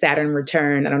Saturn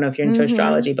return. I don't know if you're into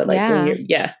astrology, but like when you're,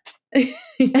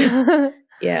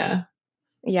 yeah.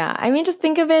 Yeah. I mean, just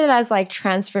think of it as like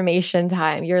transformation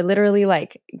time. You're literally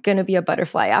like going to be a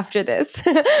butterfly after this,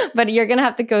 but you're going to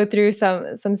have to go through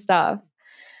some stuff.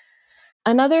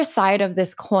 Another side of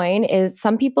this coin is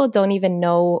some people don't even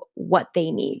know what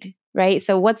they need, right?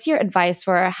 So what's your advice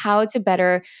for how to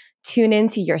better tune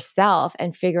into yourself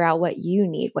and figure out what you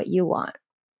need, what you want?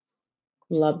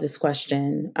 Love this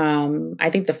question. I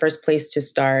think the first place to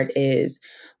start is,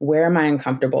 where am I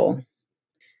uncomfortable?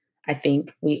 I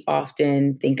think we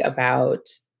often think about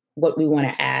what we want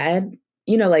to add.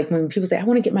 Like when people say, I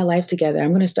want to get my life together, I'm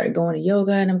going to start going to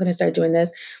yoga and I'm going to start doing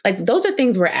this. Like those are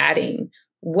things we're adding.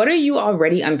 What are you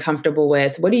already uncomfortable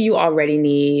with? What do you already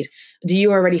need? Do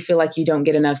you already feel like you don't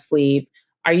get enough sleep?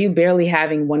 Are you barely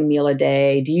having one meal a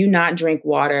day? Do you not drink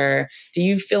water? Do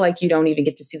you feel like you don't even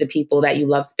get to see the people that you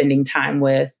love spending time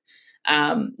with?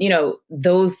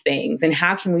 Those things. And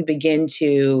how can we begin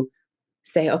to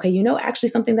say, okay, actually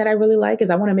something that I really like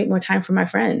is I want to make more time for my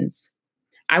friends.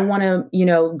 I want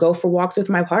to, go for walks with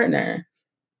my partner.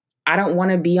 I don't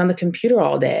want to be on the computer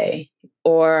all day.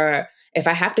 Or if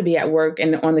I have to be at work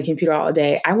and on the computer all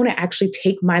day, I want to actually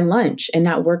take my lunch and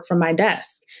not work from my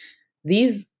desk.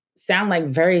 These sound like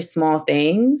very small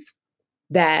things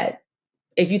that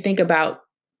if you think about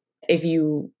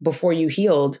before you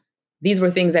healed, these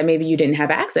were things that maybe you didn't have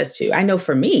access to. I know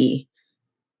for me,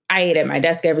 I ate at my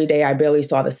desk every day. I barely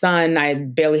saw the sun. I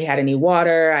barely had any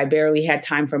water. I barely had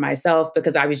time for myself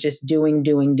because I was just doing.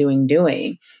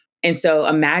 And so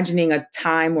imagining a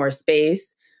time or a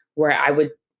space where I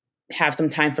would have some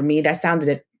time for me, that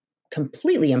sounded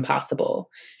completely impossible.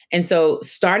 And so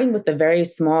starting with the very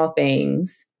small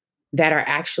things that are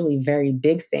actually very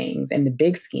big things in the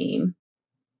big scheme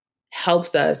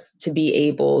helps us to be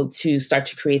able to start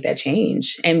to create that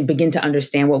change and begin to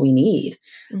understand what we need.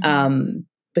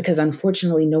 Because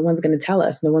unfortunately, no one's going to tell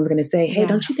us. No one's going to say, hey,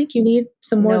 don't you think you need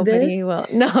some more Nobody of this? will.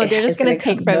 No, they're just going to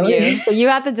take from you. So you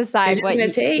have to decide what you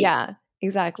take. Yeah,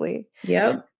 exactly.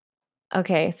 Yep.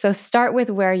 Okay, so start with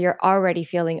where you're already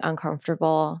feeling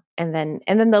uncomfortable, and then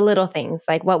the little things,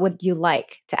 like what would you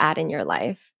like to add in your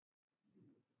life?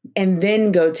 And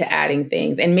then go to adding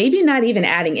things, and maybe not even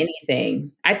adding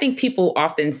anything. I think people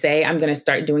often say, I'm going to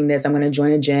start doing this. I'm going to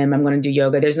join a gym. I'm going to do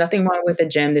yoga. There's nothing wrong with a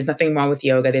gym. There's nothing wrong with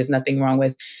yoga. There's nothing wrong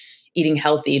with eating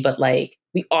healthy. But like,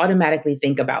 we automatically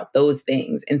think about those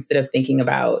things instead of thinking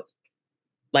about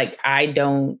like, I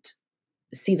don't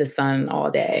see the sun all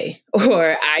day,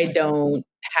 or I don't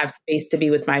have space to be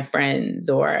with my friends,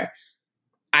 or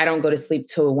I don't go to sleep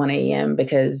till 1 a.m.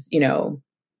 because,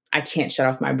 I can't shut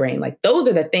off my brain. Like those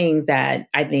are the things that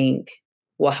I think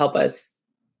will help us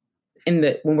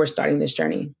when we're starting this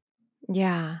journey.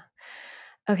 Yeah.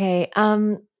 Okay.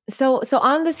 So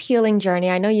on this healing journey,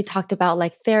 I know you talked about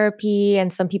like therapy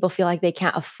and some people feel like they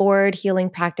can't afford healing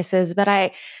practices,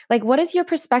 but what is your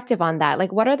perspective on that?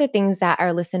 Like what are the things that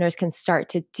our listeners can start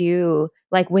to do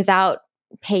like without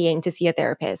paying to see a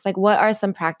therapist? Like what are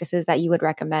some practices that you would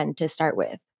recommend to start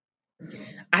with?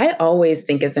 I always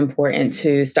think it's important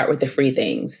to start with the free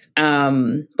things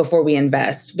before we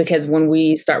invest, because when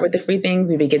we start with the free things,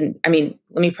 let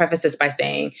me preface this by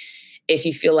saying, if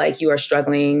you feel like you are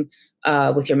struggling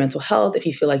with your mental health, if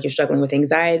you feel like you're struggling with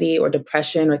anxiety or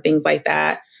depression or things like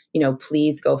that,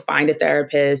 please go find a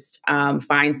therapist,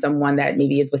 find someone that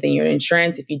maybe is within your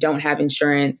insurance. If you don't have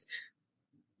insurance,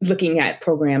 looking at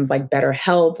programs like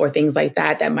BetterHelp or things like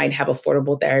that that might have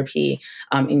affordable therapy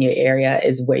in your area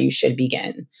is where you should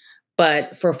begin.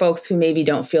 But for folks who maybe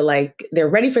don't feel like they're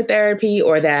ready for therapy,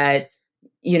 or that,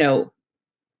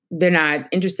 they're not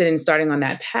interested in starting on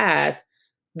that path,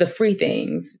 the free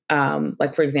things,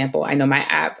 like for example, I know my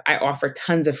app, I offer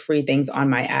tons of free things on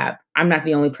my app. I'm not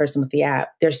the only person with the app.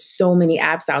 There's so many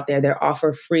apps out there that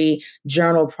offer free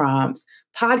journal prompts,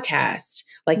 podcasts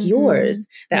like yours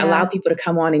that allow people to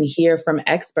come on and hear from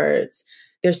experts.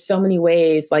 There's so many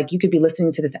ways, like you could be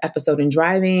listening to this episode and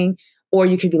driving, or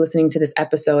you could be listening to this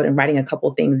episode and writing a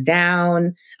couple things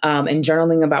down and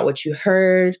journaling about what you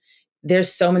heard.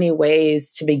 There's so many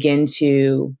ways to begin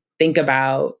to think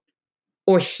about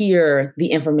or hear the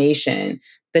information.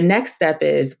 The next step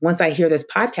is, once I hear this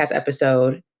podcast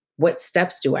episode, what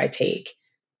steps do I take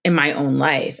in my own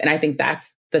life? And I think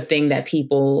that's the thing that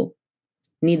people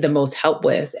need the most help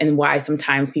with, and why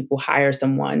sometimes people hire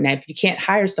someone. Now, if you can't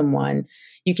hire someone,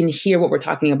 you can hear what we're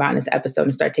talking about in this episode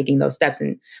and start taking those steps.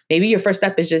 And maybe your first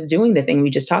step is just doing the thing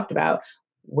we just talked about.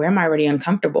 Where am I already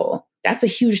uncomfortable? That's a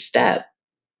huge step.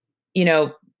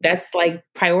 That's like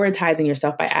prioritizing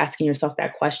yourself by asking yourself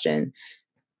that question.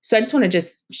 So I just want to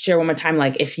just share one more time,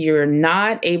 like if you're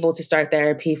not able to start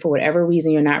therapy for whatever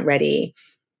reason, you're not ready,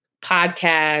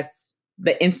 podcasts,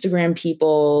 the Instagram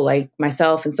people like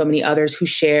myself and so many others who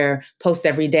share posts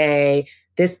every day,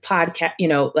 this podcast,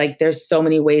 like there's so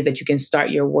many ways that you can start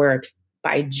your work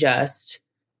by just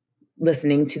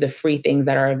listening to the free things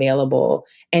that are available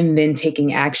and then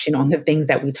taking action on the things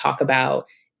that we talk about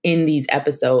in these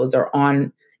episodes or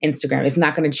on Instagram. It's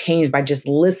not going to change by just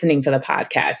listening to the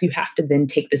podcast. You have to then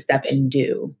take the step and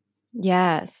do.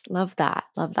 Yes, love that.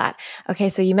 Love that. Okay,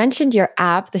 so you mentioned your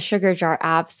app, the Sugar Jar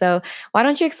app. So why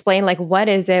don't you explain what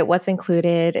is it, what's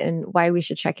included, and why we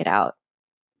should check it out?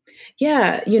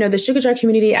 Yeah, the Sugar Jar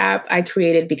Community app I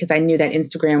created because I knew that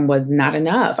Instagram was not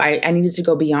enough. I needed to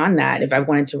go beyond that if I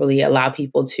wanted to really allow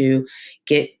people to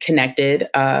get connected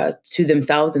to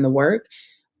themselves and the work.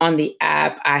 On the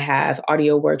app, I have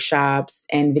audio workshops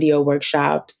and video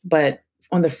workshops, but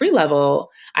on the free level,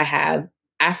 I have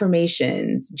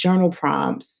affirmations, journal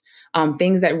prompts,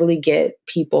 things that really get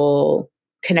people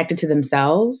connected to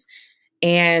themselves.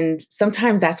 And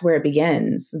sometimes that's where it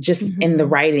begins, just in the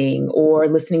writing or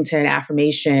listening to an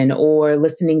affirmation or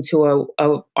listening to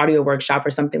a audio workshop or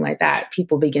something like that.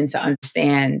 People begin to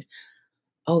understand,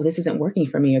 oh, this isn't working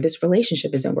for me, or this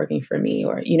relationship isn't working for me,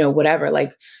 or, whatever.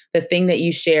 Like the thing that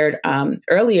you shared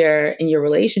earlier in your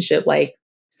relationship, like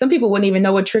some people wouldn't even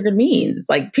know what triggered means.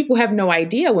 Like people have no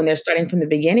idea when they're starting from the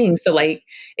beginning. So like,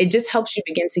 it just helps you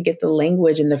begin to get the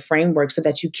language and the framework so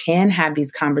that you can have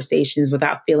these conversations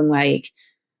without feeling like,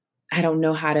 I don't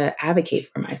know how to advocate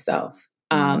for myself.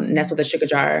 And that's what the Sugar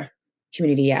Jar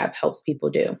Community app helps people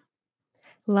do.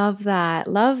 Love that.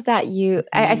 Love that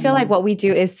I feel like what we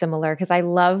do is similar because I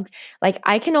love,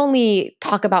 I can only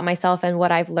talk about myself and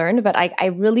what I've learned, but I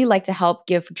really like to help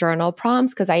give journal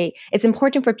prompts because it's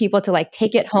important for people to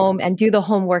take it home and do the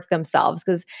homework themselves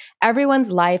because everyone's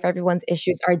life, everyone's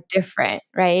issues are different,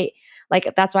 right?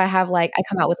 That's why I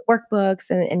come out with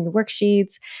workbooks and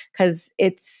worksheets because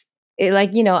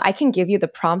I can give you the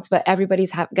prompts, but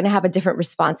everybody's going to have a different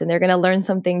response and they're going to learn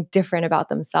something different about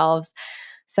themselves.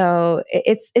 So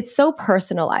it's so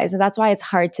personalized. And that's why it's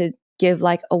hard to give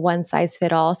a one size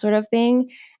fit all sort of thing.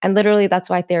 And literally that's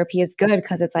why therapy is good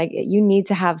because it's you need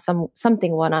to have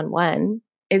something one-on-one.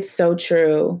 It's so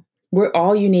true. We're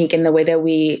all unique in the way that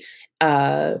we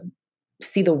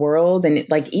see the world. And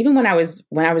even when I was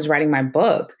writing my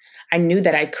book, I knew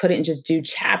that I couldn't just do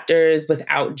chapters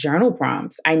without journal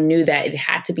prompts. I knew that it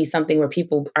had to be something where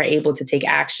people are able to take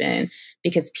action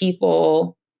because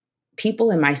people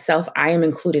people and myself, I am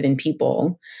included in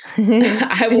people.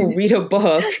 I will read a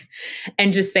book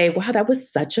and just say, wow, that was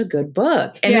such a good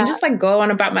book. And then just like go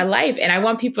on about my life. And I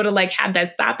want people to like have that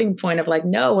stopping point of like,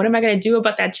 no, what am I going to do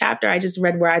about that chapter I just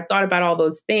read where I thought about all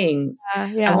those things?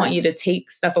 I want you to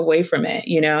take stuff away from it,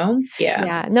 you know?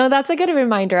 Yeah. No, that's a good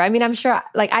reminder. I mean, I'm sure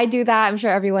like I do that. I'm sure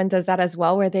everyone does that as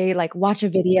well, where they like watch a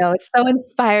video. It's so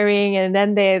inspiring. And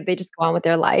then they just go on with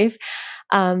their life.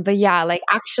 But yeah, like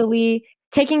actually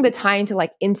taking the time to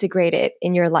like integrate it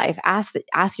in your life, ask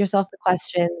yourself the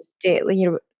questions.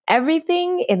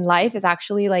 Everything in life is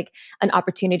actually like an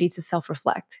opportunity to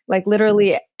self-reflect. Like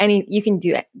literally you can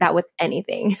do that with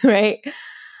anything, right?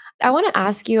 I want to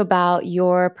ask you about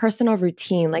your personal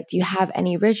routine. Like, do you have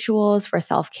any rituals for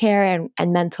self-care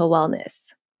and mental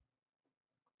wellness?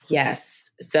 Yes.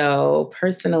 So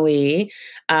personally,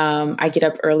 I get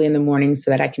up early in the morning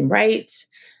so that I can write.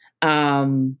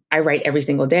 I write every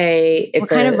single day. What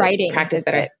It's kind of a writing practice is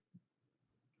that it?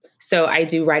 so I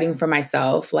do writing for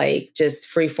myself, like just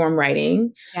free form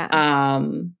writing. Yeah.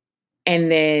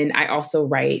 And then I also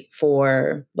write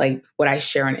for like what I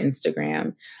share on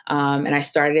Instagram. And I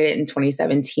started it in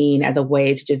 2017 as a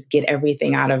way to just get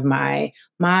everything out of my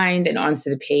mind and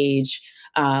onto the page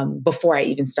before I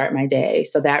even start my day.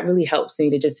 So that really helps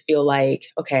me to just feel like,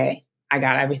 okay, I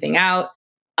got everything out.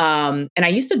 And I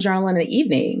used to journal in the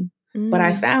evening, but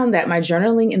I found that my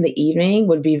journaling in the evening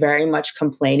would be very much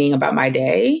complaining about my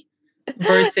day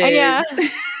versus, Yeah.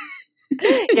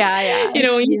 Yeah. you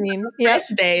know, when You you have mean, a fresh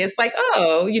day, it's like,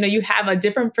 oh, you know, you have a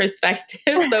different perspective.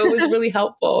 So it was really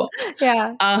helpful.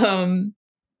 Yeah.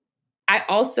 I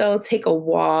also take a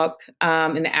walk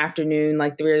in the afternoon,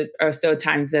 like 3 or so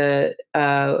times a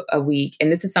week.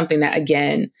 And this is something that,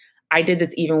 again, I did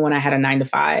this even when I had a 9 to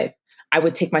 5. I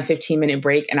would take my 15-minute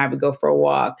break and I would go for a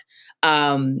walk.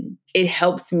 It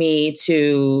helps me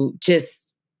to just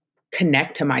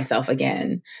connect to myself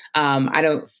again.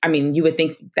 You would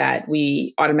think that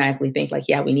we automatically think like,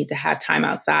 yeah, we need to have time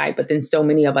outside, but then so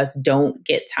many of us don't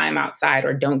get time outside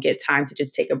or don't get time to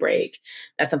just take a break.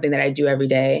 That's something that I do every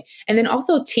day. And then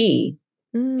also tea.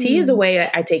 Tea is a way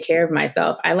I take care of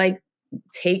myself. I like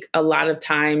take a lot of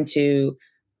time to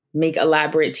make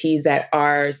elaborate teas that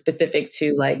are specific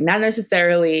to like, not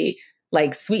necessarily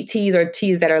like sweet teas or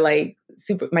teas that are like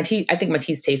super, I think my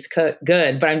teas taste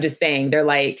good, but I'm just saying they're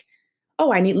like,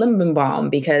 oh, I need lemon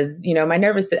balm because, you know, I've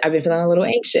been feeling a little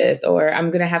anxious, or I'm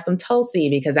going to have some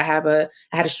Tulsi because I had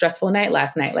a stressful night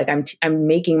last night. Like I'm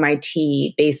making my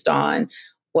tea based on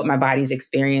what my body's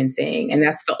experiencing. And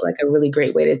that's felt like a really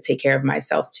great way to take care of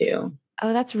myself too.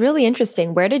 Oh, that's really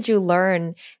interesting. Where did you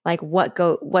learn like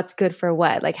what's good for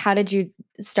what? Like how did you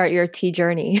start your tea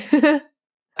journey?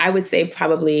 I would say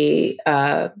probably,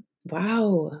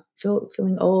 wow,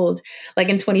 feeling old. Like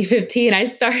in 2015, I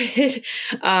started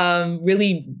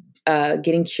really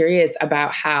getting curious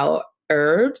about how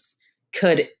herbs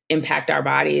could impact our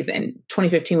bodies. And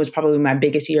 2015 was probably my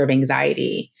biggest year of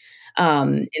anxiety.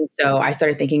 And so I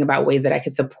started thinking about ways that I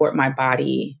could support my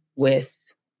body with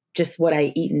just what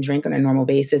I eat and drink on a normal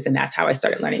basis. And that's how I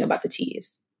started learning about the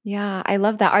teas. Yeah, I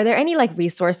love that. Are there any like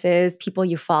resources, people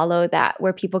you follow that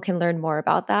where people can learn more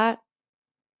about that?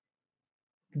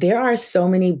 There are so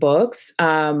many books.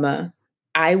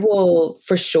 I will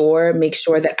for sure make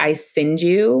sure that I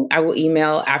will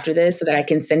email after this so that I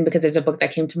can send, because there's a book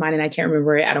that came to mind and I can't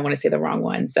remember it. I don't want to say the wrong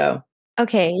one. So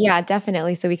Okay, yeah,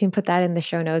 definitely. So we can put that in the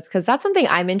show notes because that's something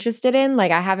I'm interested in.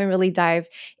 Like I haven't really dived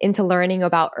into learning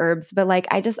about herbs, but like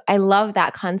I love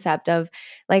that concept of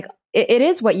like it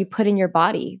is what you put in your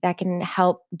body that can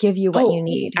help give you what you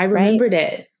need, I right? remembered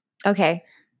it. Okay.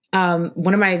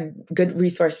 One of my good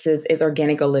resources is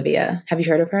Organic Olivia. Have you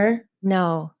heard of her?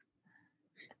 No,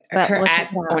 but Her we'll check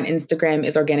at it out. on Instagram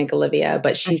is Organic Olivia,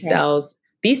 but she Okay. sells,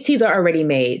 these teas are already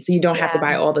made. So you don't have to Yeah.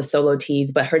 buy all the solo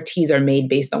teas, but her teas are made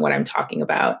based on what I'm talking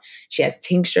about. She has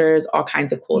tinctures, all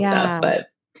kinds of cool stuff, Yeah. but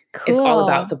it's all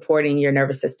about Cool. supporting your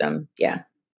nervous system. Yeah.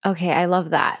 Okay, I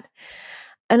love that.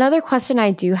 Another question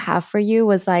I do have for you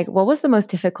was like, what was the most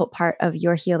difficult part of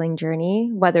your healing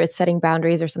journey, whether it's setting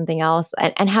boundaries or something else,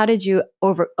 and how did you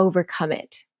overcome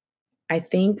it? I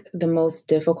think the most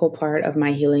difficult part of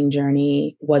my healing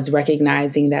journey was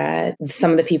recognizing that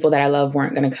some of the people that I love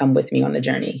weren't going to come with me on the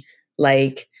journey.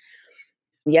 Like,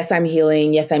 yes, I'm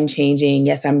healing. Yes, I'm changing.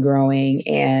 Yes, I'm growing.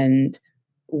 And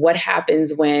what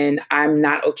happens when I'm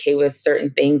not okay with certain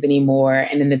things anymore?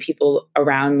 And then the people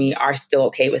around me are still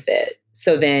okay with it.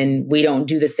 So then we don't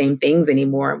do the same things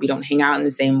anymore. We don't hang out in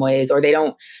the same ways, or they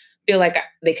don't feel like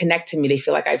they connect to me. They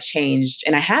feel like I've changed,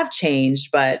 and I have changed,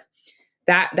 but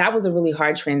that was a really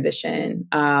hard transition.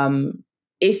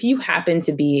 if you happen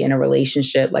to be in a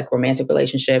relationship, like romantic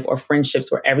relationship or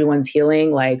friendships where everyone's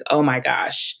healing, like, oh my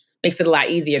gosh, makes it a lot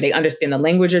easier. They understand the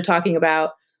language you're talking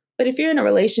about. But if you're in a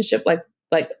relationship, like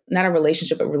not a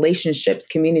relationship, but relationships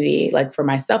community, like for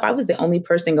myself, I was the only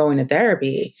person going to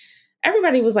therapy.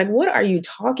 Everybody was like, what are you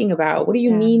talking about? What do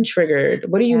you mean triggered?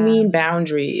 What do you mean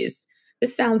boundaries?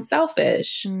 This sounds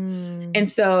selfish. And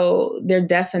so there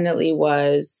definitely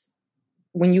was,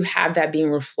 when you have that being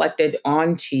reflected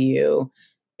onto you,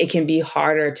 it can be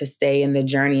harder to stay in the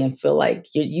journey and feel like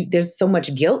there's so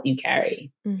much guilt you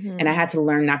carry. And I had to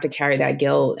learn not to carry that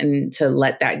guilt and to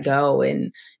let that go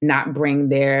and not bring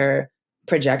their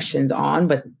projections on.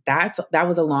 But that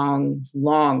was a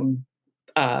long,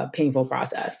 painful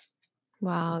process.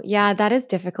 Wow. Yeah, that is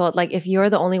difficult. Like if you're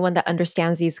the only one that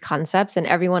understands these concepts and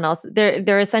everyone else,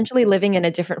 they're essentially living in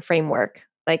a different framework.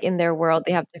 Like in their world,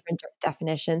 they have different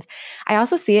definitions. I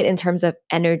also see it in terms of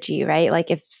energy, right? Like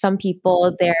if some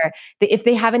people if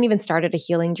they haven't even started a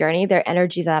healing journey, their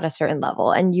energy is at a certain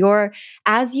level. And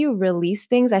as you release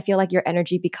things, I feel like your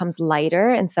energy becomes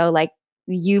lighter. And so like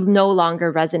you no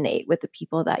longer resonate with the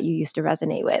people that you used to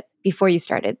resonate with before you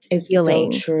started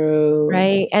healing. So true.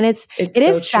 Right. And it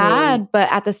is sad,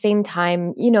 but at the same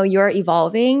time, you're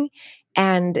evolving.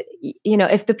 And,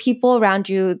 if the people around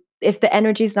you, if the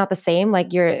energy is not the same,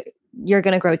 like you're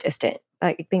going to grow distant.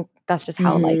 Like, I think that's just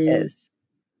how life is.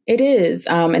 It is.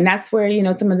 And that's where,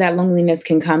 some of that loneliness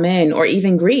can come in, or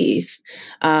even grief.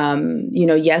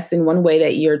 Yes, in one way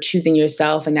that you're choosing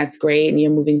yourself and that's great. And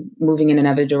you're moving in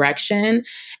another direction.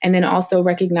 And then also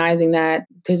recognizing that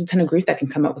there's a ton of grief that can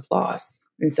come up with loss.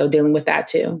 And so dealing with that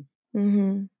too.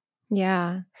 Mm-hmm.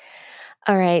 Yeah.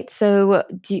 All right. So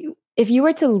if you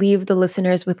were to leave the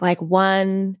listeners with like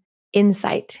one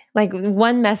insight, like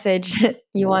one message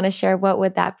you want to share, what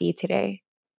would that be today?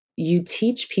 You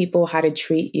teach people how to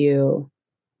treat you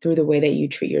through the way that you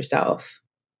treat yourself.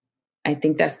 I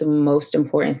think that's the most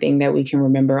important thing that we can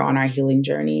remember on our healing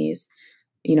journeys.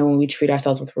 When we treat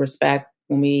ourselves with respect,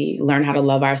 when we learn how to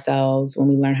love ourselves, when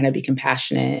we learn how to be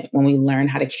compassionate, when we learn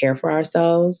how to care for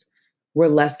ourselves, we're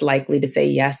less likely to say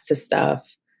yes to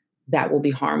stuff that will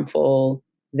be harmful,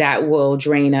 that will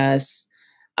drain us.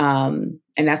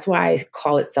 And that's why I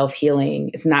call it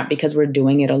self-healing. It's not because we're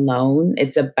doing it alone.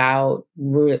 It's about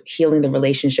healing the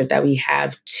relationship that we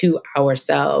have to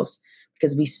ourselves,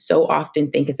 because we so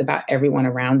often think it's about everyone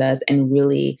around us. And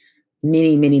really,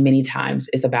 many, many, many times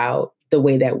it's about the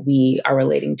way that we are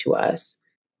relating to us.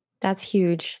 That's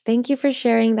huge. Thank you for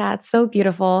sharing that. So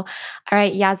beautiful. All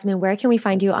right, Yasmine, where can we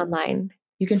find you online?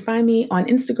 You can find me on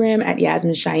Instagram at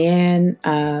Yasmine Cheyenne.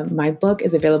 My book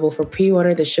is available for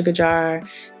pre-order, The Sugar Jar,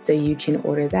 so you can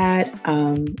order that.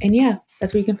 And yeah,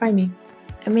 that's where you can find me.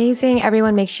 Amazing.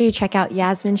 Everyone, make sure you check out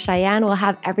Yasmine Cheyenne. We'll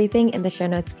have everything in the show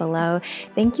notes below.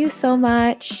 Thank you so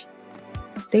much.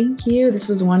 Thank you. This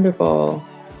was wonderful.